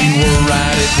 "Man, you were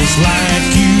right, it was like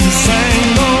you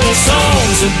sang those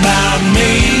songs about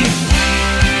me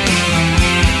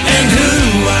and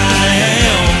who I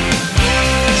am,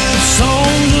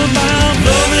 songs about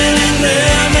loving and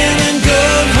living and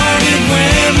good-hearted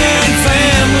women,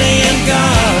 family and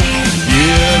God.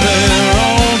 Yeah, they're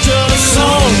all just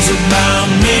songs about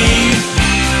me,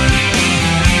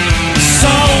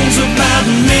 songs about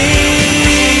me."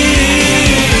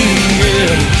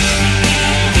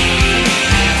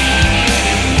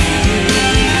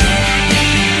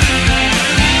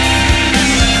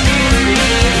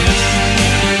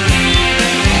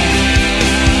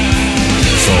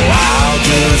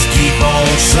 Just keep on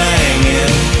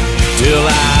singing till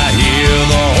I hear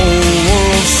the whole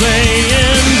world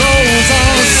singing. Those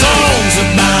are songs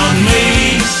about me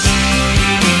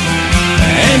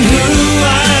and who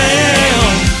I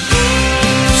am,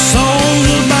 songs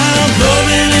about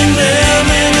loving and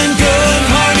living and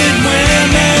good-hearted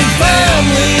women,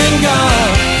 family and God.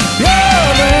 Yeah,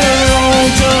 they're all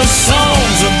just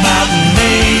songs about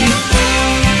me,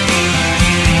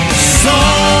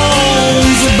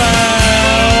 songs about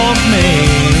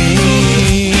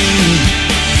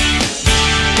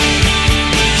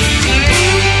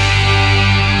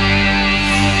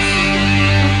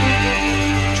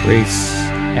Trace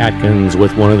Adkins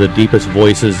with one of the deepest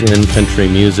voices in country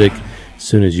music. As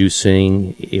soon as you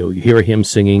hear him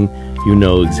singing, you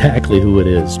know exactly who it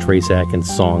is. Trace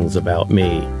Adkins, Songs About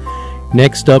Me.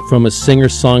 Next up, from a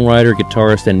singer-songwriter,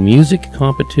 guitarist, and music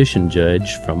competition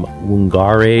judge from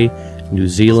Whangarei, New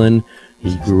Zealand.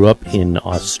 He grew up in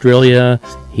Australia.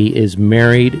 He is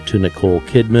married to Nicole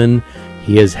Kidman.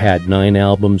 He has had 9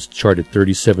 albums, charted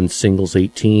 37 singles,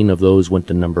 18 of those went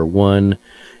to number 1.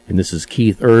 And this is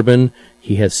Keith Urban.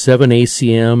 He has 7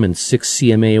 ACM and 6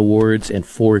 CMA awards and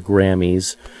 4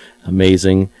 Grammys.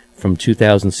 Amazing. from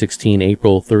 2016,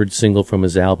 April, third single from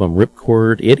his album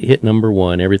Ripcord. It hit number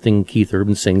 1, everything Keith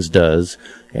Urban Sings does,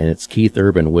 and it's Keith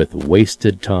Urban with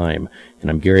Wasted Time.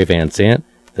 And I'm Gary Van Sant,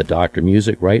 the Dr.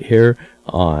 Music, right here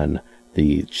on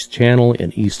the channel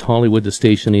in East Hollywood, the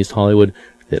station in East Hollywood,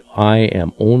 that I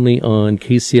am only on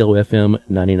KCLO-FM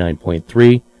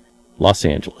 99.3, Los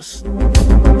Angeles. The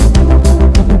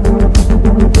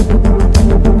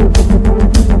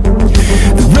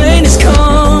rain is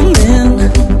coming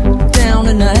down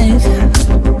tonight.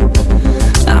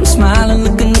 I'm smiling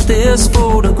looking at this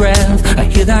photograph. I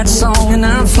hear that song and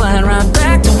I'm flying right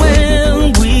back to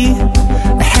when we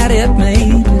had it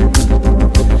made.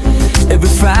 Every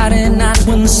Friday night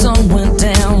when the sun went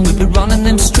down, we'd be running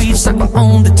them streets like we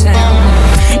owned the town.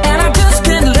 And I just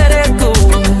can't let it go.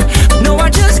 No, I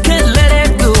just can't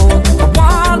let it go. I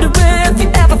wonder if you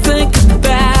ever think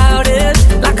about it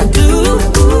like I do.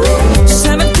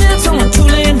 7 kids on a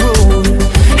 2-lane road,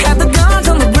 have the guns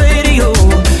on the radio.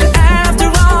 After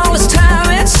all this time,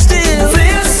 it still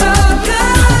feels so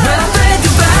good. When I think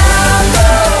about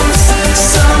those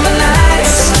summer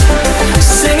nights,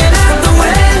 singing out the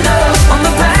window on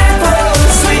the back road,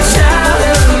 sweet child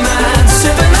of mine,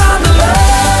 sipping on the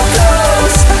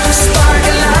locals,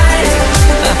 sparking light.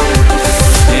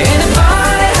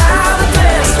 Anybody how the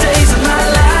best days of my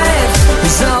life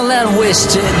is all that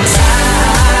wasted time.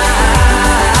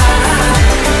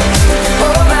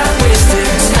 All that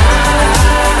wasted time.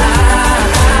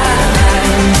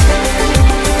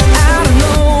 Out of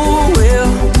nowhere,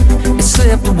 it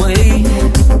slipped away,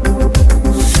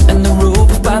 and the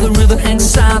rope by the river hangs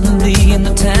silently in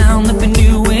the town that we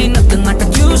knew ain't nothing like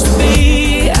it used to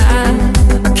be. I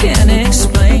can't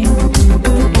explain.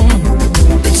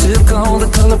 They took all the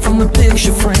color from the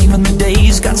picture frame, and the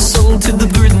days got sold to the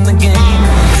grid in the game.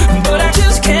 But I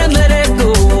just can't let it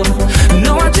go.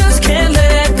 No, I just can't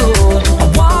let it go. I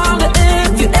wonder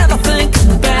if you ever think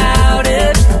about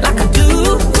it like I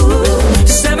do.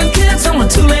 7 kids on a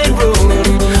 2-lane road,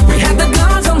 we had the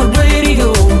guns on the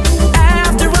radio.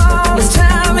 After all this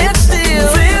time, it still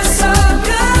feels so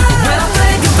good. When I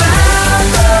think about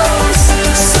those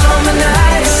summer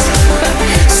nights,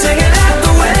 singing out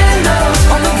the window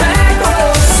on the back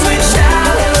road, sweet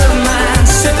child of mine,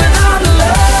 sipping on the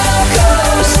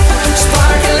locals,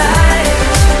 sparking light.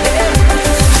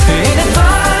 Ain't it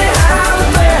funny how the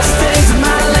best days of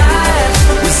my life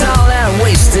was all that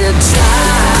wasted time?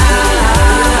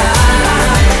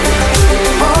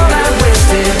 All that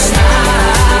wasted time.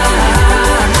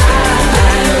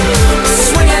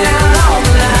 Swinging out all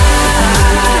the line,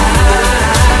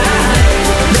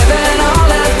 living all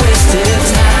that wasted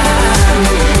time.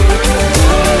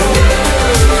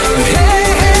 Hey,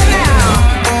 hey now.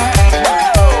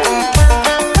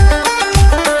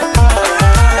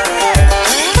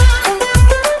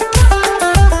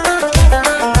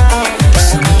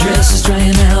 Summer dresses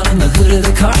drying out in the hood of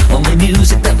the car. Only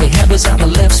music that we had was out the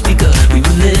left speaker. We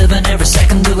were living every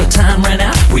second till the time ran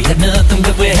out. We had nothing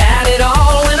but we had it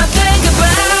all. When I think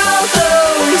about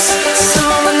those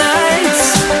summer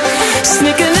nights,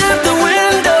 sneaking out the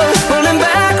window, running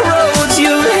back roads,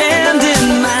 your hand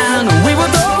in mine. We were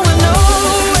going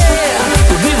nowhere,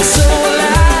 but we were so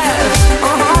alive.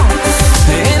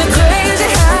 Ain't it crazy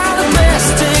how the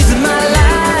best days of my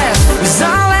life was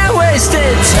all that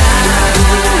wasted time?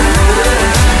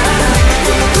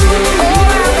 All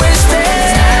that wasted time.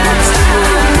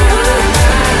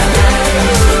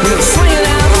 We were swinging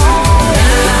out all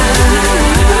night,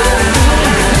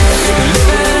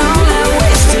 living all that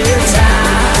wasted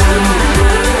time.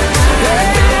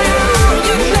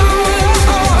 You know,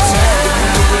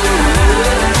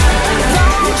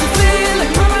 don't you feel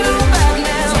it coming on back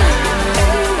now?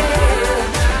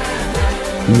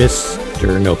 Mr.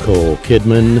 Nicole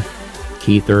Kidman,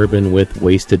 Keith Urban with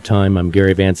Wasted Time. I'm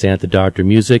Gary Van Sant, the Dr.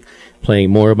 Music, playing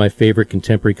more of my favorite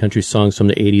contemporary country songs from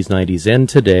the 80s, 90s, and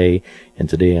today. And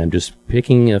today I'm just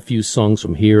picking a few songs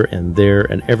from here and there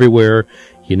and everywhere.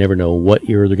 You never know what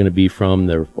era they're going to be from.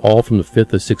 They're all from the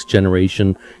 5th or 6th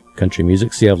generation country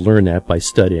music. See, I've learned that by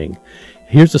studying.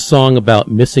 Here's a song about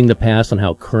missing the past and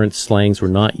how current slangs were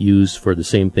not used for the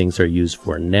same things they're used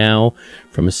for now.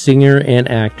 From a singer and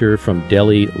actor from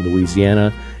Delhi,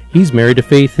 Louisiana. He's married to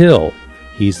Faith Hill.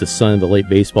 He's the son of the late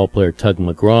baseball player Tug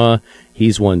McGraw.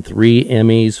 He's won 3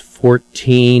 Emmys,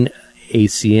 14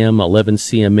 ACM, 11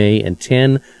 CMA, and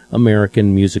 10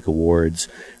 American Music Awards.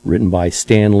 Written by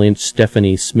Stan Lynch,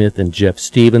 Stephanie Smith, and Jeff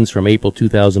Stevens from April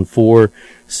 2004.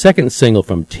 Second single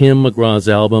from Tim McGraw's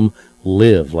album,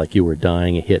 Live Like You Were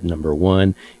Dying, a hit number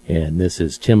 1. And this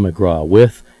is Tim McGraw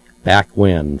with Back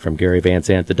When from Gary Van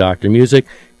Sant, the Doctor Music,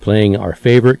 playing our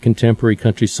favorite contemporary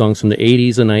country songs from the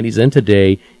 80s and 90s and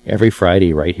today every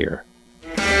Friday right here.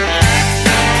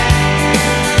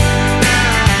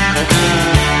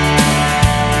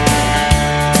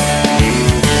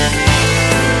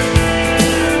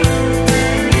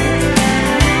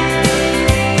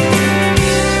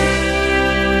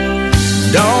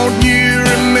 Don't you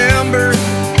remember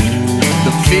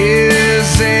the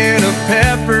fizz in a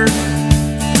pepper,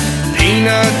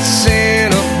 peanuts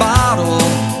in a bottle,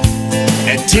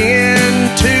 at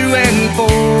 10, 2, and 4,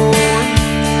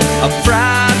 a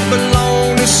fried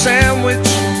bologna sandwich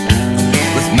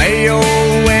with mayo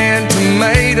and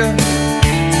tomato,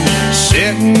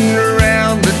 sitting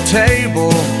around the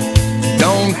table,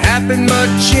 don't happen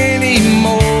much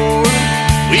anymore.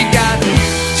 We got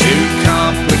too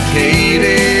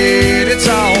complicated, it's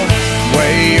all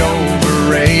way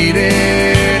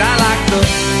overrated. I like the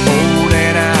old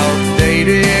and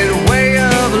outdated way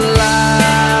of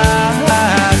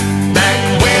life. Back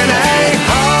when a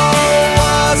hoe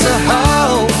was a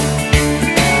hoe,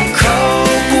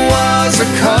 Coke was a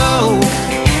Coke,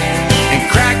 and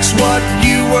crack's what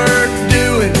you were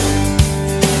doing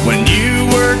when you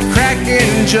were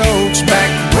cracking jokes.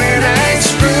 Back when a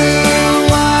screw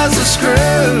was a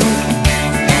screw,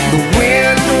 the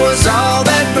wind was all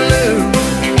that blew,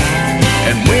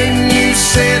 and when you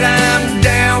said I'm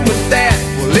down with that,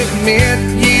 well it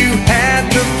meant you had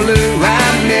the flu.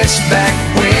 I miss back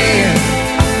when,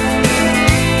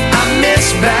 I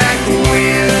miss back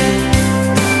when,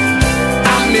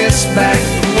 I miss back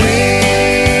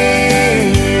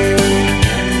when.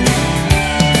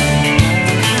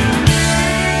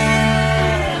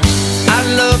 I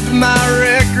loved my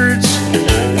records,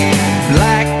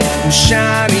 black and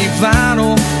shiny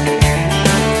vinyl,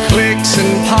 clicks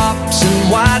and pops and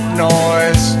white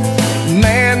noise.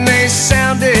 Man, they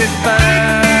sounded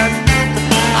fine.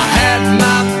 I had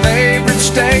my favorite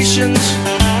stations,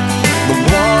 the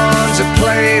ones that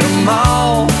played them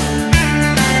all,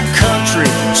 country,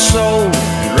 soul,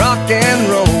 rock and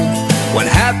roll. What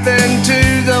happened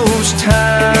to those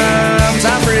times?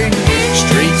 I bring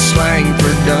street slang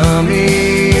for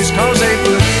dummies, 'cause they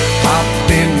put pop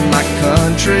in my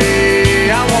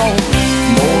country. I want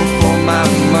more for my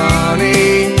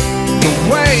money, the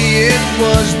way it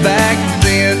was back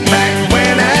then. Back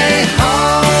when a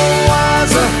hoe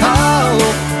was a hoe,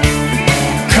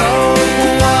 Coke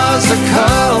was a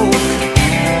Coke,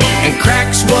 and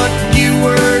crack's what you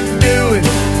were doing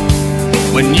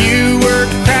when you were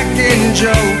cracking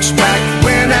jokes. Back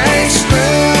when a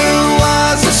screw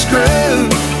was a screw,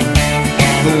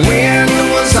 the wind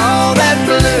was all that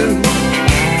blew,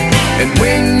 and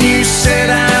when you said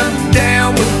I'm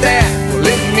down with that, well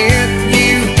it meant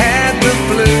you had the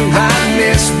flu. I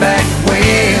miss back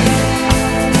when,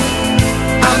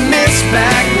 I miss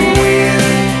back when,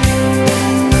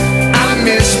 I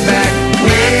miss back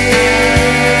when.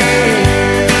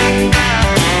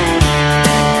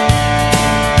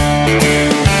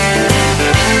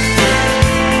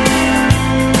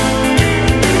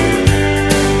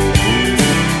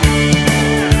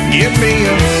 Give me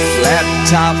a flat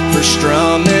top for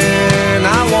strumming,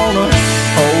 I want a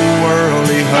whole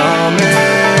worldly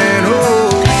humming. Oh,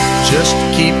 just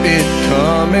keep it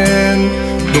coming,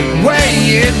 the way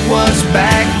it was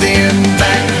back then.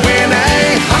 Back when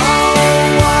a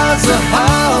hoe was a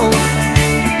hoe,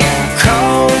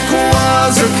 Coke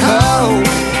was a Coke,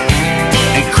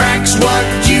 and crack's what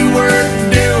you were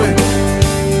doing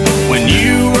when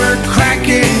you were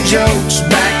cracking jokes.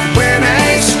 Back when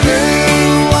a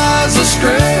screw was a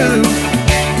screw,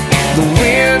 the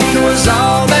wind was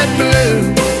all that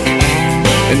blew,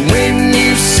 and when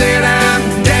you said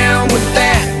I'm down with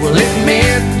that, well it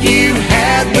meant you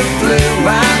had the flu.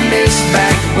 I miss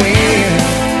back when,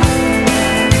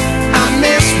 I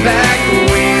miss back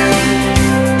when,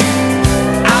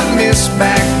 I miss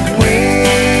back when,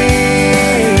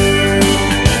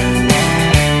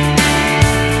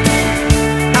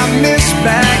 I miss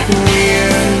back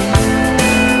when,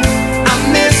 I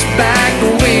miss back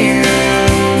when.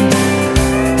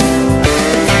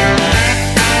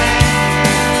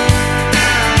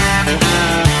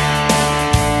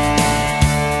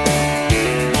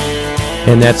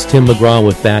 And that's Tim McGraw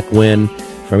with Back When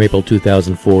from April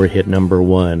 2004, hit number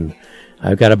 1.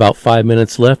 I've got about 5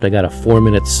 minutes left. I got a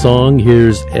 4-minute song.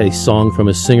 Here's a song from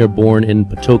a singer born in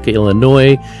Patoka,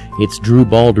 Illinois. It's Drew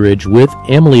Baldridge with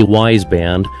Emily Wise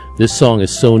Band. This song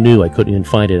is so new I couldn't even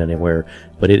find it anywhere,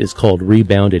 but it is called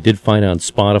Rebound. It did find it on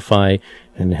Spotify,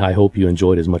 and I hope you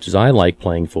enjoyed it as much as I like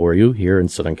playing for you here in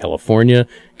Southern California.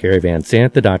 Gary Van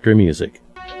Sant, the Doctor of Music.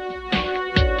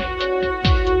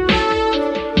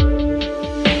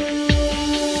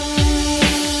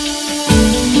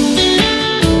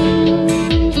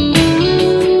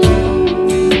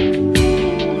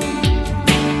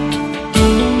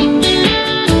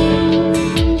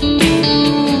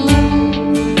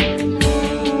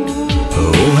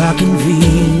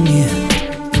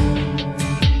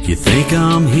 think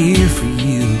I'm here for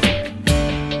you.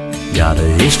 Got a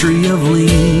history of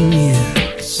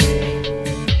lenience,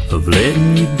 of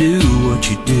letting you do what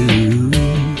you do.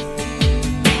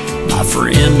 My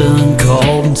friend done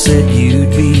called and said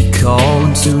you'd be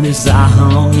calling. Soon as I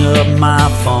hung up, my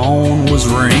phone was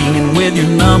ringing with your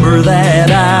number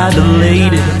that I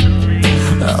deleted.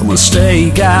 A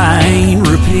mistake I ain't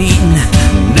repeating.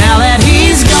 Now that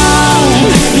he's gone,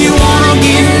 you wanna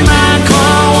get in my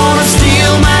car, wanna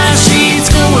steal my sheets,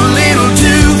 go a little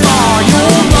too far.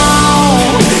 You're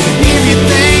wrong if you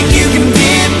think you can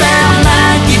dip out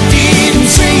like you did and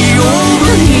say you're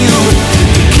over him.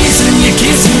 Kissing you,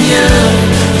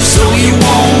 so you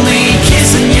want me.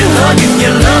 Kissing you, hugging you,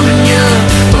 loving you.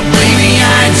 But baby,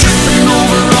 I ain't tripping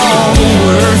over all the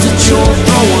words that you're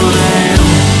throwing out.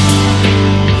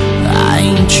 I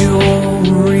ain't your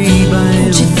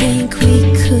rebound. Don't you think we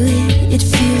could? It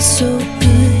feels so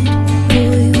good.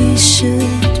 Boy, we should.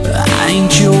 I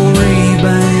ain't your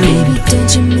rebound. Baby,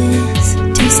 don't you miss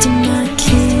tasting my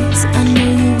kiss? I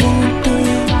know you want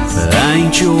this. I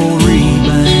ain't your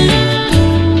rebound.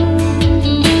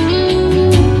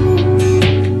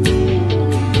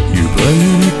 You're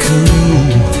playing it cool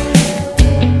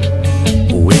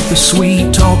with the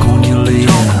sweet talk on your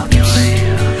lips,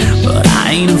 but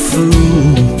I ain't a fool.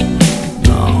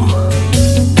 No.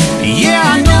 Yeah,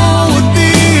 I know what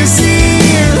this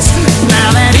is. Now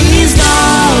that he's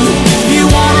gone, you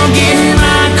wanna get in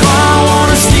my car,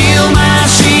 wanna steal my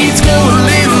sheets, go a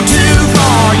little too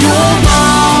far. You're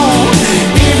wrong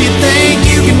if you think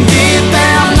you can dip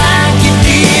out like you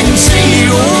did and say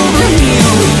you're over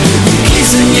him.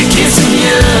 Kissing you,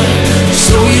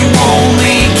 so you want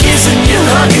me. Kissing you,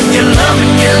 hugging you,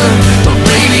 loving you. But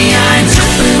baby, I ain't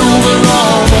tripping over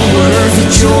all the words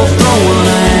that you're throwing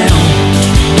out.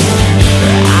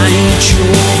 I ain't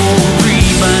your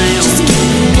rebound. Just give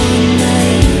me one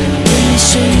night, let me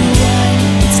show you why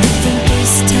it's different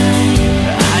this time.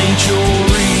 I ain't your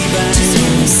rebound. Just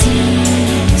wanna see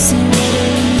what it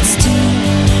leads to.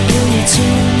 Will you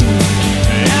too?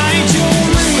 I ain't your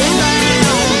rebound.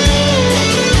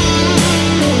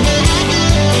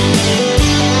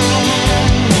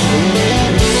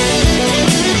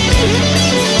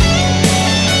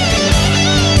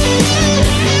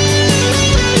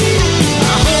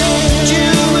 I hope you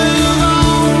move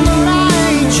on, but I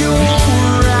ain't your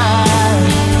ride.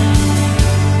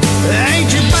 Ain't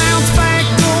your bounce back,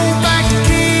 go back to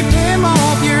keep him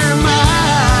off your mind.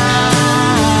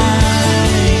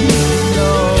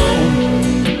 No.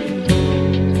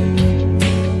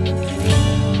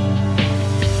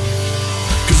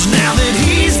 'Cause now that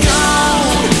he's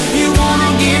gone, you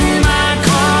wanna get in my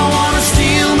car, wanna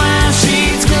steal my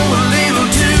sheets, go a little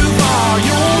too far.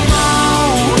 You're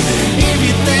wrong if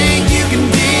you think you can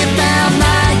dip out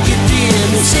like you did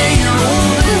and say you're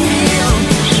over him.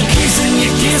 Kissing you,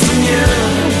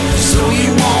 so you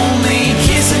want me.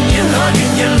 Kissing you,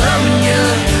 hugging you, loving you.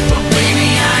 But baby,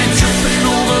 I ain't tripping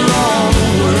over all the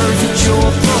words that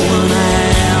you're throwing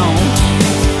out.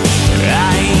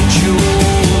 I ain't your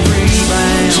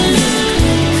rebound.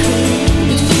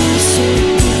 It feels so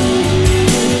good.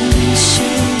 We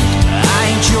should. I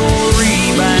ain't your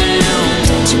rebound.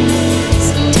 Don't you miss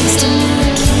tasting my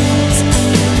kiss? I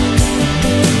know you want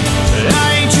this. I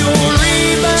ain't your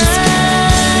rebound.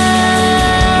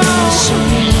 Show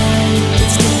you why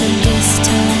it's different this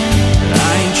time. I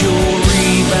ain't your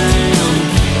rebound.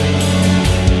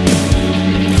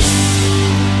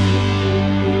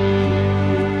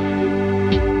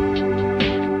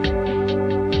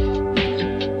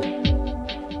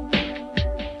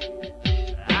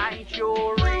 I ain't your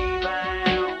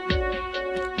rebound.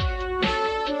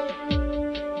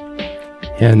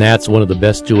 And that's one of the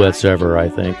best duets ever, I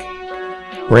think.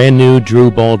 Brand new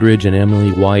Drew Baldridge and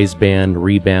Emily Wise Band,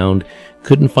 Rebound.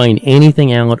 Couldn't find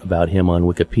anything out about him on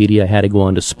Wikipedia. Had to go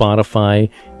onto Spotify,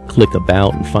 click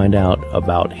About, and find out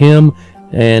about him.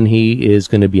 And he is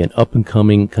going to be an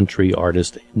up-and-coming country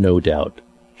artist, no doubt.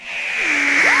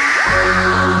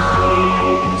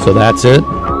 So that's it.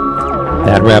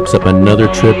 That wraps up another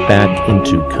trip back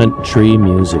into country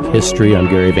music history. I'm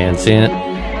Gary Van Sant.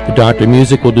 The Dr.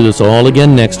 Music will do this all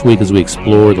again next week as we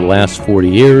explore the last 40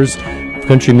 years of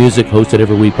country music, hosted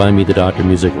every week by me, the Dr.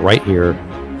 Music, right here.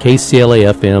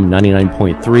 KCLA-FM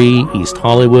 99.3 East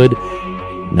Hollywood,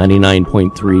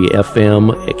 99.3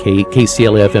 FM,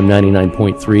 KCLA-FM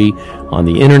 99.3 on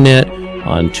the internet,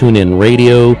 on TuneIn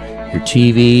Radio, your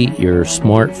TV, your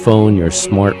smartphone, your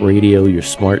smart radio, your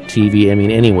smart TV, I mean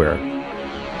anywhere.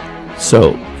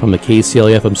 So, from the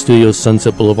KCLA-FM studios,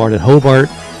 Sunset Boulevard at Hobart,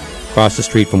 across the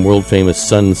street from world-famous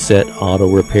Sunset Auto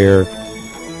Repair,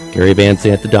 Gary Van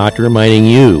Sant, the Doctor, reminding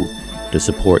you to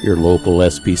support your local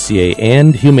SPCA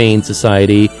and Humane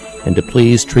Society, and to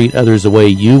please treat others the way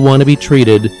you want to be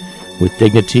treated, with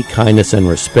dignity, kindness, and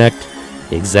respect,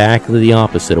 exactly the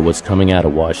opposite of what's coming out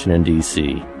of Washington,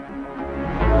 D.C.